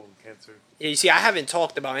died of colon cancer. Yeah, you see, I haven't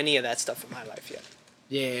talked about any of that stuff in my life yet.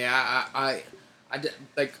 Yeah, I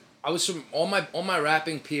was from all my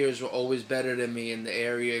rapping peers were always better than me in the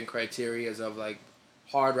area and criterias of like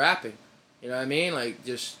hard rapping. You know what I mean? Like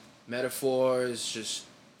just metaphors, just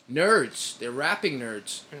nerds. They're rapping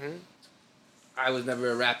nerds. Mm-hmm. I was never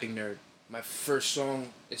a rapping nerd. My first song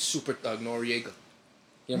is Super Thug Noriega.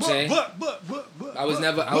 You know what I'm saying? I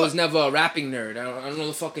was never a rapping nerd. I don't know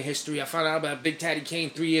the fucking history. I found out about Big Daddy Kane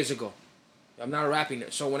 3 years ago. I'm not a rapping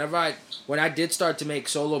nerd. So when I did start to make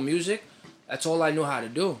solo music, that's all I knew how to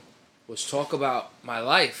do was talk about my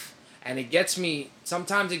life. And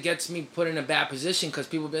sometimes it gets me put in a bad position because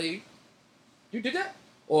people be like, you did that?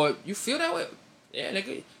 Or you feel that way? Yeah,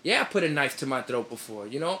 nigga. Yeah, I put a knife to my throat before,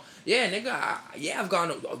 you know? Yeah, nigga. I've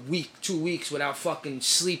gone a week, 2 weeks without fucking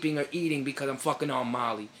sleeping or eating because I'm fucking on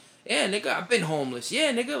Molly. Yeah, nigga, I've been homeless.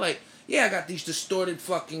 Yeah, nigga, like, yeah, I got these distorted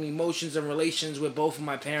fucking emotions and relations with both of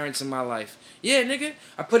my parents in my life. Yeah, nigga.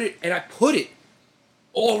 I put it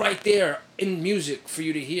all right there in music for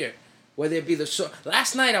you to hear. Whether it be the song.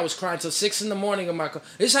 Last night I was crying till 6 in the morning in my car.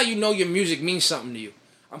 This is how you know your music means something to you.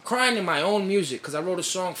 I'm crying in my own music because I wrote a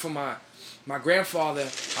song for my grandfather.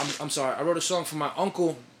 I'm sorry. I wrote a song for my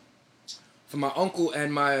uncle. For my uncle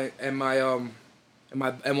and one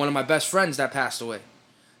of my best friends that passed away.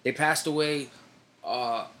 They passed away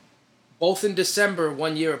both in December,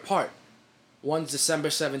 1 year apart. One's December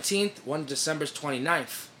 17th, one's December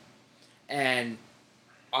 29th. And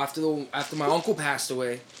after my uncle passed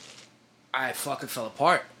away, I fucking fell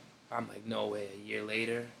apart. I'm like, no way. A year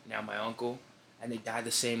later, now my uncle, and they died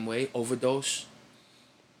the same way, overdose.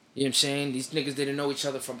 You know what I'm saying? These niggas didn't know each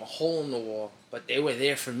other from a hole in the wall, but they were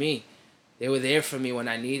there for me. They were there for me when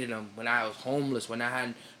I needed them, when I was homeless, when I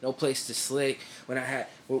had no place to sleep, when I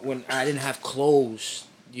didn't have clothes.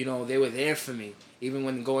 You know, they were there for me, even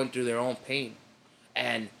when going through their own pain.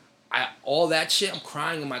 And all that shit, I'm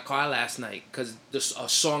crying in my car last night because this a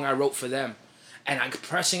song I wrote for them. And I'm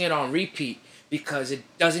pressing it on repeat because it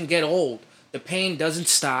doesn't get old. The pain doesn't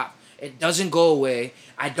stop. It doesn't go away.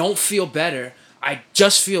 I don't feel better. I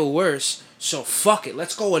just feel worse. So fuck it.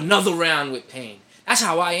 Let's go another round with pain. That's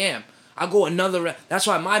how I am. I go another round. That's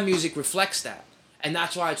why my music reflects that. And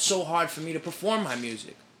that's why it's so hard for me to perform my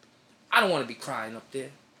music. I don't want to be crying up there.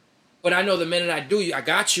 But I know the minute I do, I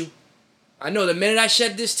got you. I know the minute I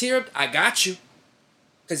shed this tear, I got you.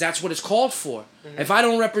 Because that's what it's called for. Mm-hmm. If I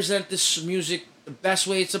don't represent this music the best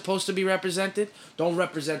way it's supposed to be represented, don't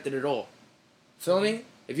represent it at all. Feel me?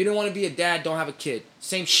 If you don't want to be a dad, don't have a kid.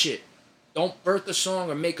 Same shit. Don't birth a song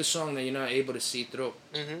or make a song that you're not able to see through.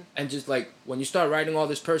 Mm-hmm. And just like, when you start writing all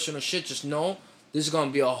this personal shit, just know this is going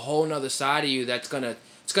to be a whole nother side of you that's going to...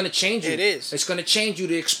 It's going to change you. It is. It's going to change you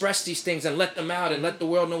to express these things and let them out and let the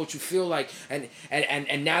world know what you feel like. And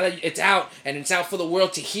now that it's out and it's out for the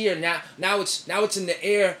world to hear, now it's in the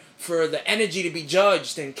air for the energy to be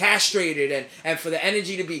judged and castrated and for the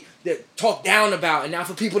energy to be talked down about, and now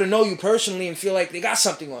for people to know you personally and feel like they got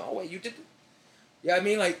something on. Oh, wait, you did it? Yeah, I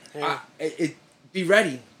mean, like, be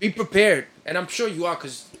ready. Be prepared. And I'm sure you are,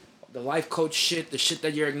 because the life coach shit, the shit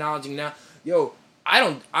that you're acknowledging now, yo,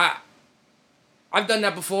 I've done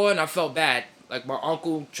that before and I felt bad. Like, my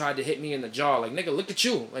uncle tried to hit me in the jaw. Like, nigga, look at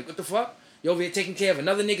you. Like, what the fuck? You over here taking care of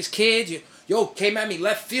another nigga's kids. Yo, came at me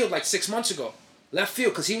left field like 6 months ago. Left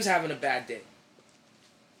field because he was having a bad day.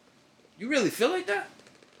 You really feel like that?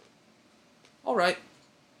 All right.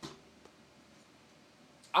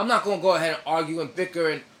 I'm not going to go ahead and argue and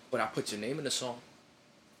bicker, but I put your name in the song.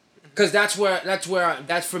 Because that's where I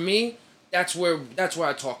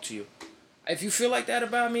talk to you. If you feel like that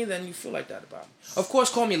about me, then you feel like that about me. Of course,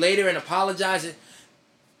 call me later and apologize.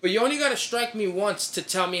 But you only got to strike me once to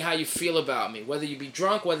tell me how you feel about me. Whether you be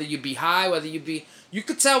drunk, whether you be high, whether you be... You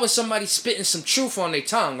could tell when somebody's spitting some truth on their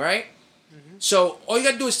tongue, right? Mm-hmm. So all you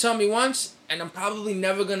got to do is tell me once, and I'm probably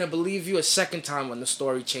never going to believe you a second time when the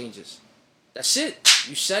story changes. That's it.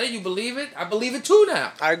 You said it, you believe it. I believe it too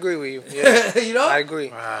now. I agree with you. Yeah. You know? I agree.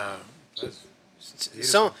 Wow.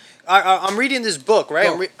 So I'm reading this book,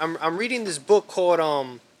 right? I'm reading this book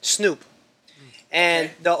called Snoop,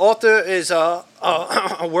 and the author is a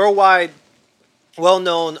worldwide,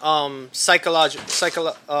 well-known psychologist,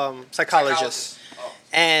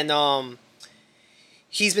 and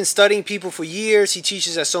he's been studying people for years. He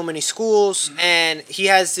teaches at so many schools, and he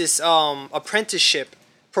has this apprenticeship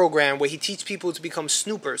program where he teaches people to become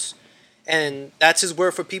snoopers. And that's his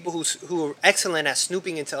word for people who are excellent at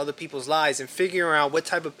snooping into other people's lives and figuring out what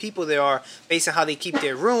type of people they are based on how they keep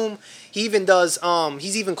their room. He even does,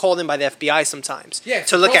 he's even called in by the FBI sometimes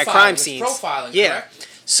to look at crime scenes. Profiling, yeah. Correct?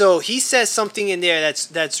 So he says something in there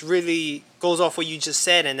that's really goes off what you just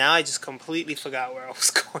said, and now I just completely forgot where I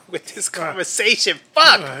was going with this conversation.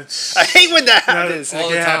 Fuck! I hate when that happens. All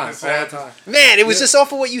the time. Man, it was just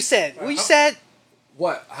off of what you said. What you said?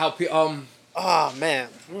 What? How Oh man,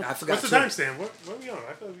 I forgot. What's the timestamp? What are we on?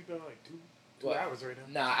 I thought we've done like two hours right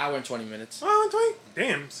now. Nah, hour and 20 minutes. Oh, 20?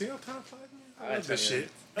 Damn, see how time flies, man? I love this shit.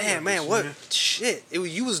 Man, what shit?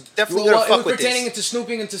 You was definitely gonna fuck with this. Pertaining into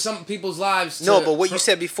snooping into some people's lives. No, but what you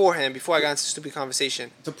said beforehand, before I got into stupid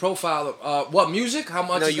conversation. To profile, what music? How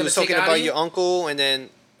much? No, is you were take talking out about of you? your uncle, and then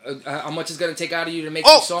how much is gonna take out of you to make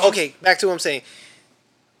these songs? Okay, back to what I'm saying.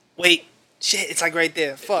 Wait, shit, it's like right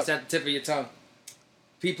there. Fuck. It's at the tip of your tongue.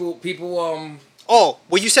 People. Oh,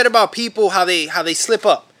 what you said about people, how they slip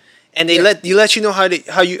up, and they let you know how they really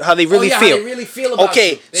feel. How they really feel about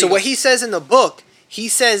okay, you. So what he says in the book, he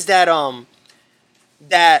says that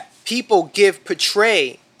that people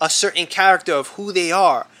portray a certain character of who they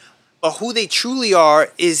are, but who they truly are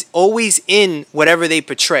is always in whatever they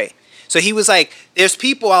portray. So he was like, there's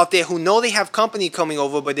people out there who know they have company coming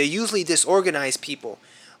over, but they're usually disorganized people.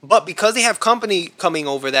 But because they have company coming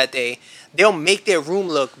over that day, they'll make their room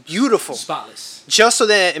look beautiful. Spotless. Just so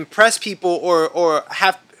they impress people or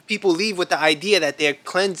have people leave with the idea that they're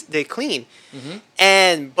clean.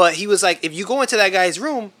 Mm-hmm. But he was like, if you go into that guy's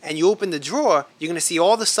room and you open the drawer, you're going to see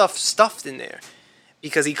all the stuff stuffed in there.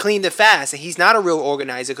 Because he cleaned it fast, and he's not a real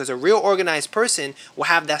organizer, because a real organized person will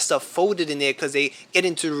have that stuff folded in there because they get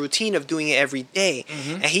into the routine of doing it every day.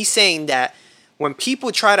 Mm-hmm. And he's saying that when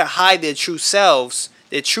people try to hide their true selves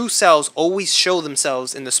always show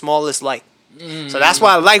themselves in the smallest light. Mm. So that's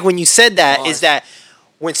why I like when you said that, is that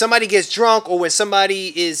when somebody gets drunk or when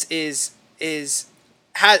somebody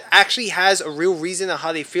actually has a real reason on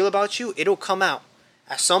how they feel about you, it'll come out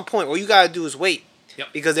at some point. All you gotta do is wait. Yep.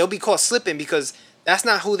 Because they'll be caught slipping, because that's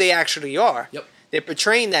not who they actually are. Yep. They're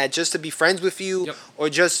portraying that just to be friends with you, yep, or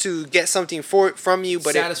just to get something from you.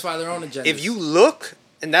 But satisfy their own agenda. If you look,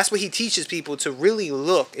 and that's what he teaches people, to really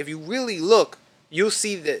look. If you really look, you'll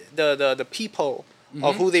see the peephole, mm-hmm,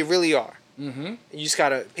 of who they really are. Mm-hmm. You just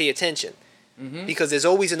gotta pay attention, mm-hmm, because there's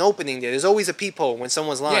always an opening there. There's always a peephole when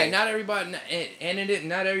someone's lying. Yeah, not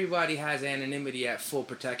everybody has anonymity at full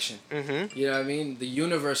protection. Mm-hmm. You know what I mean? The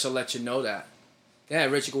universe will let you know that. Yeah,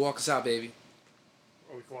 Rich, you can walk us out, baby.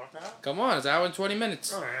 Oh, we can walk out? Come on, it's an hour and 20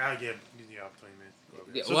 minutes. All right, I'll give you the 20 minutes.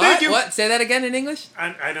 man. So what? thank you. What? Say that again in English.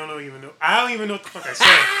 I don't even know. I don't even know what the fuck I said.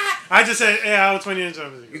 I just said, "Hey, I was 20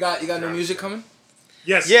 inches." You got new music coming?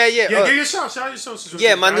 Yes. Yeah. Give your shout your socials.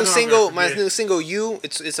 Yeah, my new single, "You."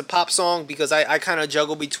 It's a pop song because I kind of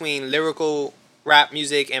juggle between lyrical rap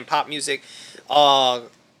music and pop music.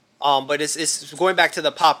 But it's going back to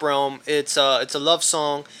the pop realm. It's a love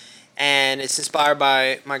song, and it's inspired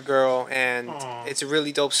by my girl, and it's a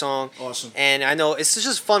really dope song. Awesome. And I know it's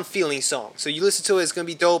just a fun feeling song. So you listen to it, it's gonna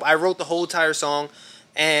be dope. I wrote the whole entire song,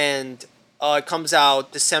 and it comes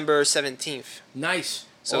out December 17th. Nice.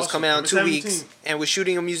 So it's coming out in 2 weeks, and we're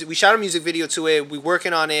shooting we shot a music video to it. We're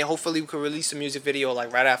working on it. Hopefully we can release a music video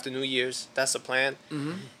like right after New Year's. That's the plan.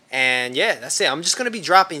 Mm-hmm. And yeah, that's it. I'm just gonna be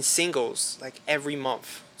dropping singles like every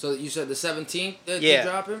month. So you said the 17th that you're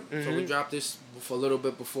dropping? Mm-hmm. So we dropped this for a little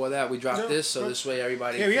bit before that. We dropped this, so this way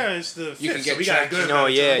everybody it's the 5th, you can get so traction.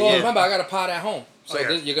 Well, remember, I got a pod at home. So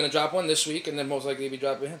you're going to drop one this week, and then most likely you'll be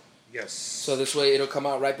dropping him. Yes. So this way it'll come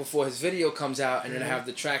out right before his video comes out, and it'll have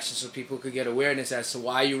the traction so people could get awareness as to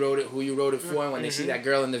why you wrote it, who you wrote it for, and when they see that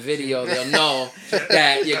girl in the video, they'll know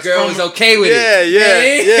that your girl was okay with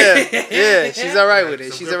it. Yeah. She's all right with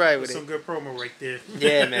it. She's all right with it. Some good promo right there.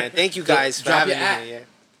 Yeah, man. Thank you guys for having me here.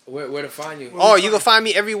 Where to find you? You can find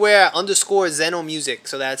me everywhere _Xeno Music.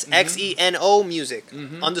 So that's XENO Music.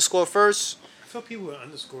 _ first. I feel people with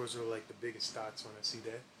underscores are like the biggest dots when I see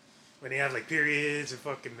that. When they have like periods and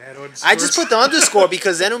fucking mad underscores. I just put the underscore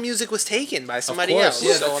because Xeno Music was taken by somebody else.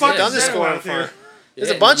 Yeah, so I put the underscore in front. There's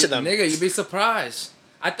a bunch of them. Nigga, you'd be surprised.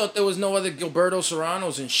 I thought there was no other Gilberto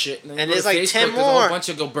Serranos and shit. And there's like Facebook, 10 more. There's a whole bunch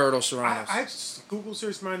of Gilberto Serranos. I just Google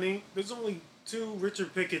searched my name. There's only 2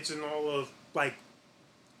 Richard Pickett's in all of like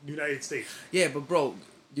United States. Yeah, but bro,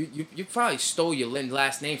 you probably stole your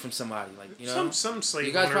last name from somebody, like you know. Some slave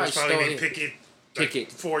you guys owner was probably named Pickett.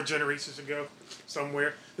 Pickett. 4 generations ago,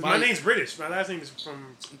 somewhere. My name's British. My last name is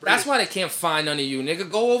from British. That's why they can't find none of you, nigga.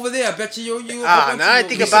 Go over there. I bet you. Now I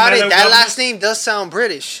think about it, that last name does sound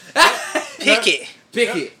British. Pickett.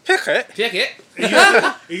 Pickett.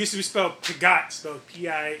 It used to be spelled Pigot, spelled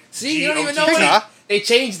P-I-G-O-T. See, you don't even know what they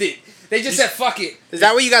changed it. They just said fuck it. Is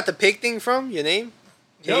that where you got the pig thing from? Your name?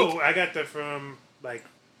 No, I got that from like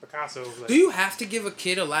Picasso. Like, do you have to give a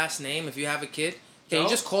kid a last name if you have a kid? Can you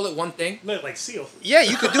just call it one thing? Like Seal. Yeah,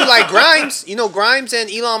 you could do like Grimes. You know Grimes and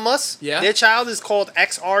Elon Musk? Yeah. Their child is called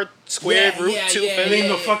XR squared root 2.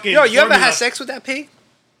 Yo, you ever had sex with that pig?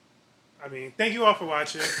 I mean, thank you all for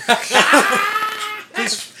watching.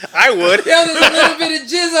 I would. Yo, there's a little bit of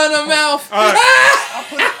jizz on her mouth.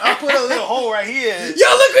 I'll put a little hole right here. Yo,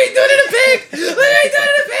 look what he doing to the pig. Look what he doing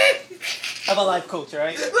to the pig. I'm a life coach,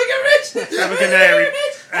 right? Look at Rich. Have a good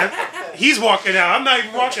night. He's walking out. I'm not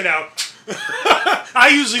even walking out. I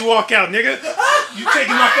usually walk out, nigga. You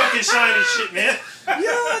taking my fucking shine and shit, man.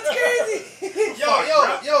 Yo, that's crazy.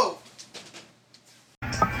 Yo.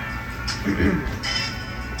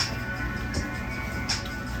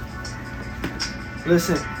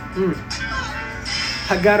 Listen,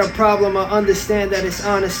 I got a problem, I understand that it's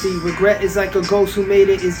honesty. Regret is like a ghost who made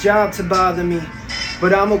it his job to bother me.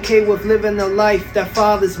 But I'm okay with living a life that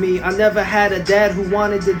fathers me. I never had a dad who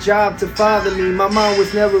wanted the job to father me. My mom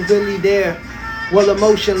was never really there. Well,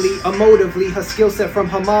 emotionally, emotively, her skill set from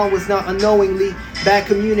her mom was not unknowingly. Bad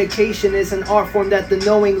communication is an art form that the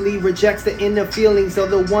knowingly rejects the inner feelings of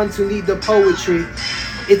the ones who need the poetry.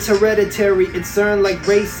 It's hereditary, it's earned like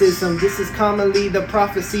racism. This is commonly the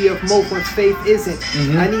prophecy of most when faith isn't.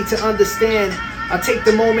 I need to understand. I take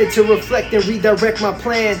the moment to reflect and redirect my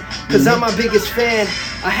plan, cause I'm my biggest fan.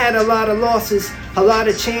 I had a lot of losses, a lot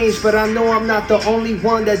of change, but I know I'm not the only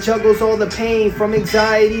one that juggles all the pain, from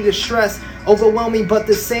anxiety to stress, overwhelming but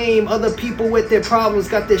the same. Other people with their problems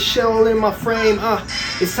got this shit all in my frame.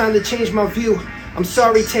 It's time to change my view. I'm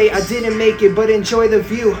sorry, Tay, I didn't make it, but enjoy the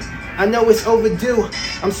view. I know it's overdue.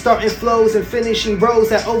 I'm starting flows and finishing rows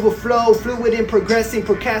that overflow. Fluid and progressing,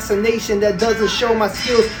 procrastination that doesn't show my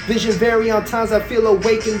skills. Vision vary on times I feel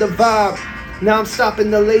awake in the vibe. Now I'm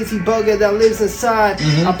stopping the lazy bugger that lives inside.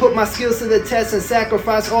 I put my skills to the test and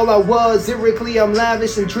sacrifice all I was. Lyrically I'm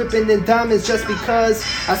lavish and dripping in diamonds just because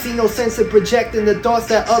I see no sense in projecting the thoughts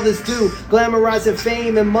that others do. Glamorizing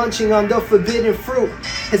fame and munching on the forbidden fruit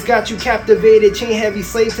has got you captivated. Chain heavy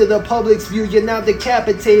slave to the public's view. You're now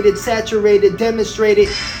decapitated, saturated, demonstrated.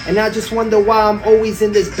 And I just wonder why I'm always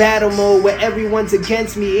in this battle mode where everyone's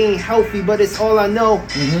against me. It ain't healthy, but it's all I know.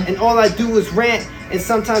 And all I do is rant and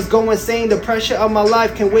sometimes go insane. The pressure of my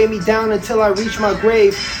life can weigh me down until I reach my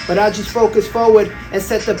grave. But I just focus forward and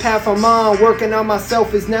set the path I'm on. Working on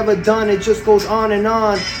myself is never done, it just goes on and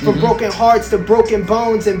on. From broken hearts to broken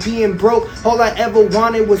bones and being broke, all I ever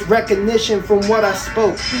wanted was recognition from what I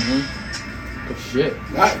spoke. Oh, shit.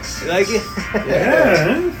 Nice. You like it?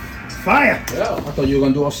 Yeah. Fire. Yeah. I thought you were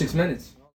gonna do all 6 minutes.